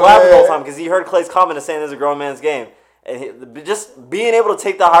again. He Yeah, was laughing the whole man. time because he heard Clay's comment of saying this is a grown man's game. And just being able to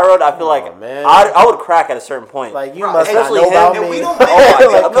take the high road, I feel like man. I would crack at a certain point. Like, you Bro, must not especially know about him, me. and we don't- Oh my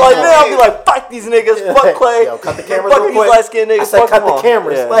God. Like, I'd be like, come man, on. I'll be like, fuck these niggas, fuck Clay. Yo, cut the cameras fuck real these quick. light skinned niggas. I said, fuck cut them the all.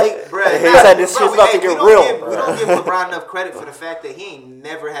 cameras. Yeah. Like, Bruh, He said this shit's about to we get don't real. we don't give LeBron enough credit for the fact that he ain't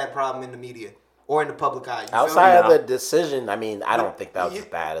never had problem in the media or in the public eye. You feel outside me? of the decision, I mean, I don't think that was as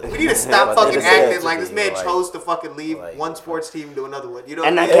bad as We need to stop but fucking they said acting to like be, this man like- chose to fucking leave like- one sports team to another one. You know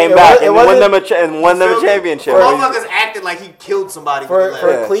And what I then mean? came back it and won wasn't- them a Feel me? championship. Motherfuckers acting like he killed somebody when he for left.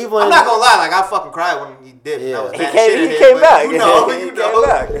 for Yeah. Cleveland. I'm not gonna lie, like I fucking cried when he did. Yeah. I was He mad came, shit he at him, came but back. You know, he you came know.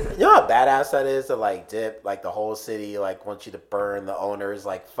 back. You know how badass that is to like dip like the whole city like wants you to burn the owners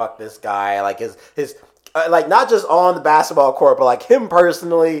like fuck this guy like his like not just on the basketball court but like him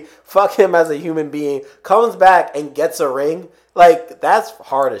personally fuck him as a human being comes back and gets a ring like that's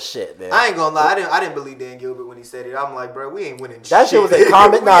hard as shit man. I ain't gonna lie, I didn't believe Dan Gilbert when he said it. I'm like, bro, we ain't winning shit. That shit was in We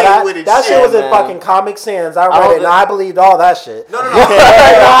comic. No, ain't winning that shit was in man. fucking Comic Sans. I I read don't it and I believed all that shit. No.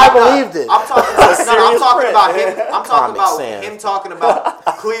 I believed it. I'm talking about, I'm talking about him. I'm talking Comic about Sans. him talking about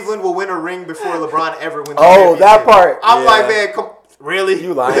Cleveland will win a ring before LeBron ever wins. a Oh, championship. that part. I'm Yeah. like, man, Really?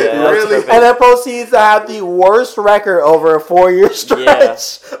 You lying? Yeah, Really? And then proceeds to have the worst record over a 4-year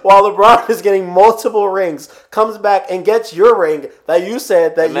stretch, while LeBron is getting multiple rings. Comes back and gets your ring that you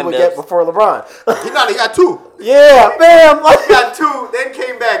said that you would get before LeBron. He got 2. Yeah, bam. Like, He got 2, then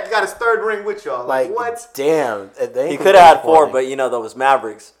came back. He got his 3rd ring with y'all. Like what? Damn. He could have had 4, but you know those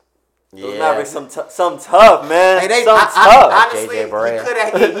Mavericks. Those Mavericks, some tough, man. Hey, tough. Honestly, JJ he Barea.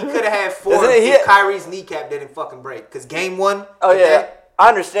 could have had 4 if Kyrie's kneecap didn't fucking break. Because game 1. Oh yeah, I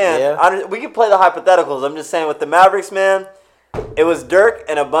understand. Yeah. We can play the hypotheticals. I'm just saying with the Mavericks, man. It was Dirk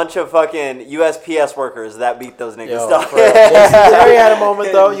and a bunch of fucking USPS workers that beat those niggas. Jason Terry had a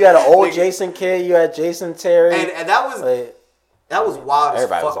moment though. You had an old Jason Kidd. You had Jason Terry. And that was wild as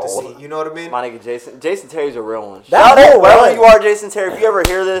Everybody fuck was to old. see. You know what I mean? My nigga Jason Terry's a real one. That Shout out whole wherever run. you are, Jason Terry. If you ever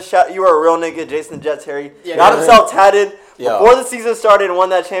hear this, you are a real nigga, Jason the Jet Terry. Yeah, Got himself tatted before the season started and won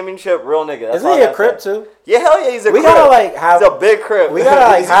that championship. Real nigga. That's Isn't he a Crip too? Yeah, hell yeah, he's a We Crip. gotta like have. He's a big Crip. We gotta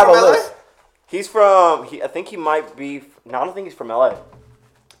like Is he have a from LA? list. He's from. I think he might be. No, I don't think he's from LA.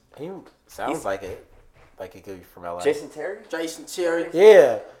 He sounds like it. Like he could be from LA. Jason Terry. Jason Terry.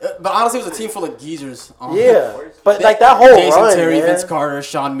 Yeah. But honestly, it was a team full of geezers. Yeah. But like that whole Jason run, Terry, man. Vince Carter,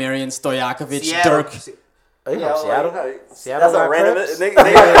 Sean Marion, Stojakovic, Seattle. Dirk. Are you from Seattle? Seattle That's a got random. Crips? They over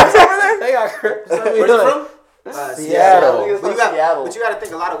there. They got Crips. Where's he from? Seattle. But you got to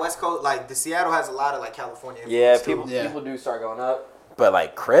think a lot of West Coast, like the Seattle has a lot of like California. Yeah, influence, too. people do start going up. But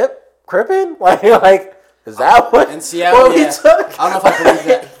like Crippin'? Like is that what? In Seattle, what we yeah. took? I don't know if I believe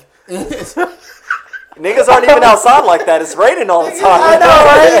that. Niggas aren't even outside like that. It's raining all the time. I know,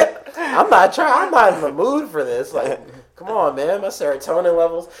 right? I'm not in the mood for this. Like, come on, man. My serotonin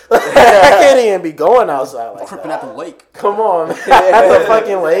levels. I can't even be going outside like Crippin' that. at the lake. Come on, man. At the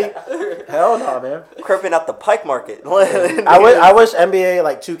fucking lake. Hell no, man. Crippin' at the Pike Market. I wish NBA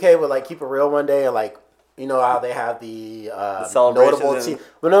like 2K would like keep it real one day and like, you know how they have the celebrations notable and- team.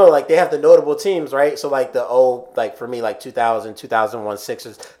 Well, no, like they have the notable teams, right? So like the old, like for me, like 2000, 2001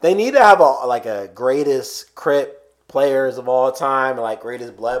 Sixers. They need to have a greatest Crip players of all time and like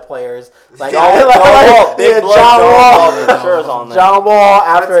greatest blood players. Like John Wall, big blood John Wall. for sure is on there. John Wall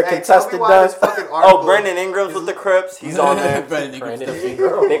after a Hey, contested tell me why this dunk. fucking article- Oh, Brandon Ingram's with the Crips. He's on there. Brandon Ingram's Brandon definitely.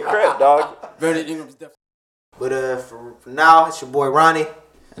 Ingram. Big Crip, dog. Brandon Ingram's definitely. But for now, it's your boy Ronnie.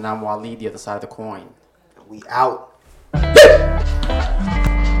 And I'm Waleed, the other side of the coin. We out.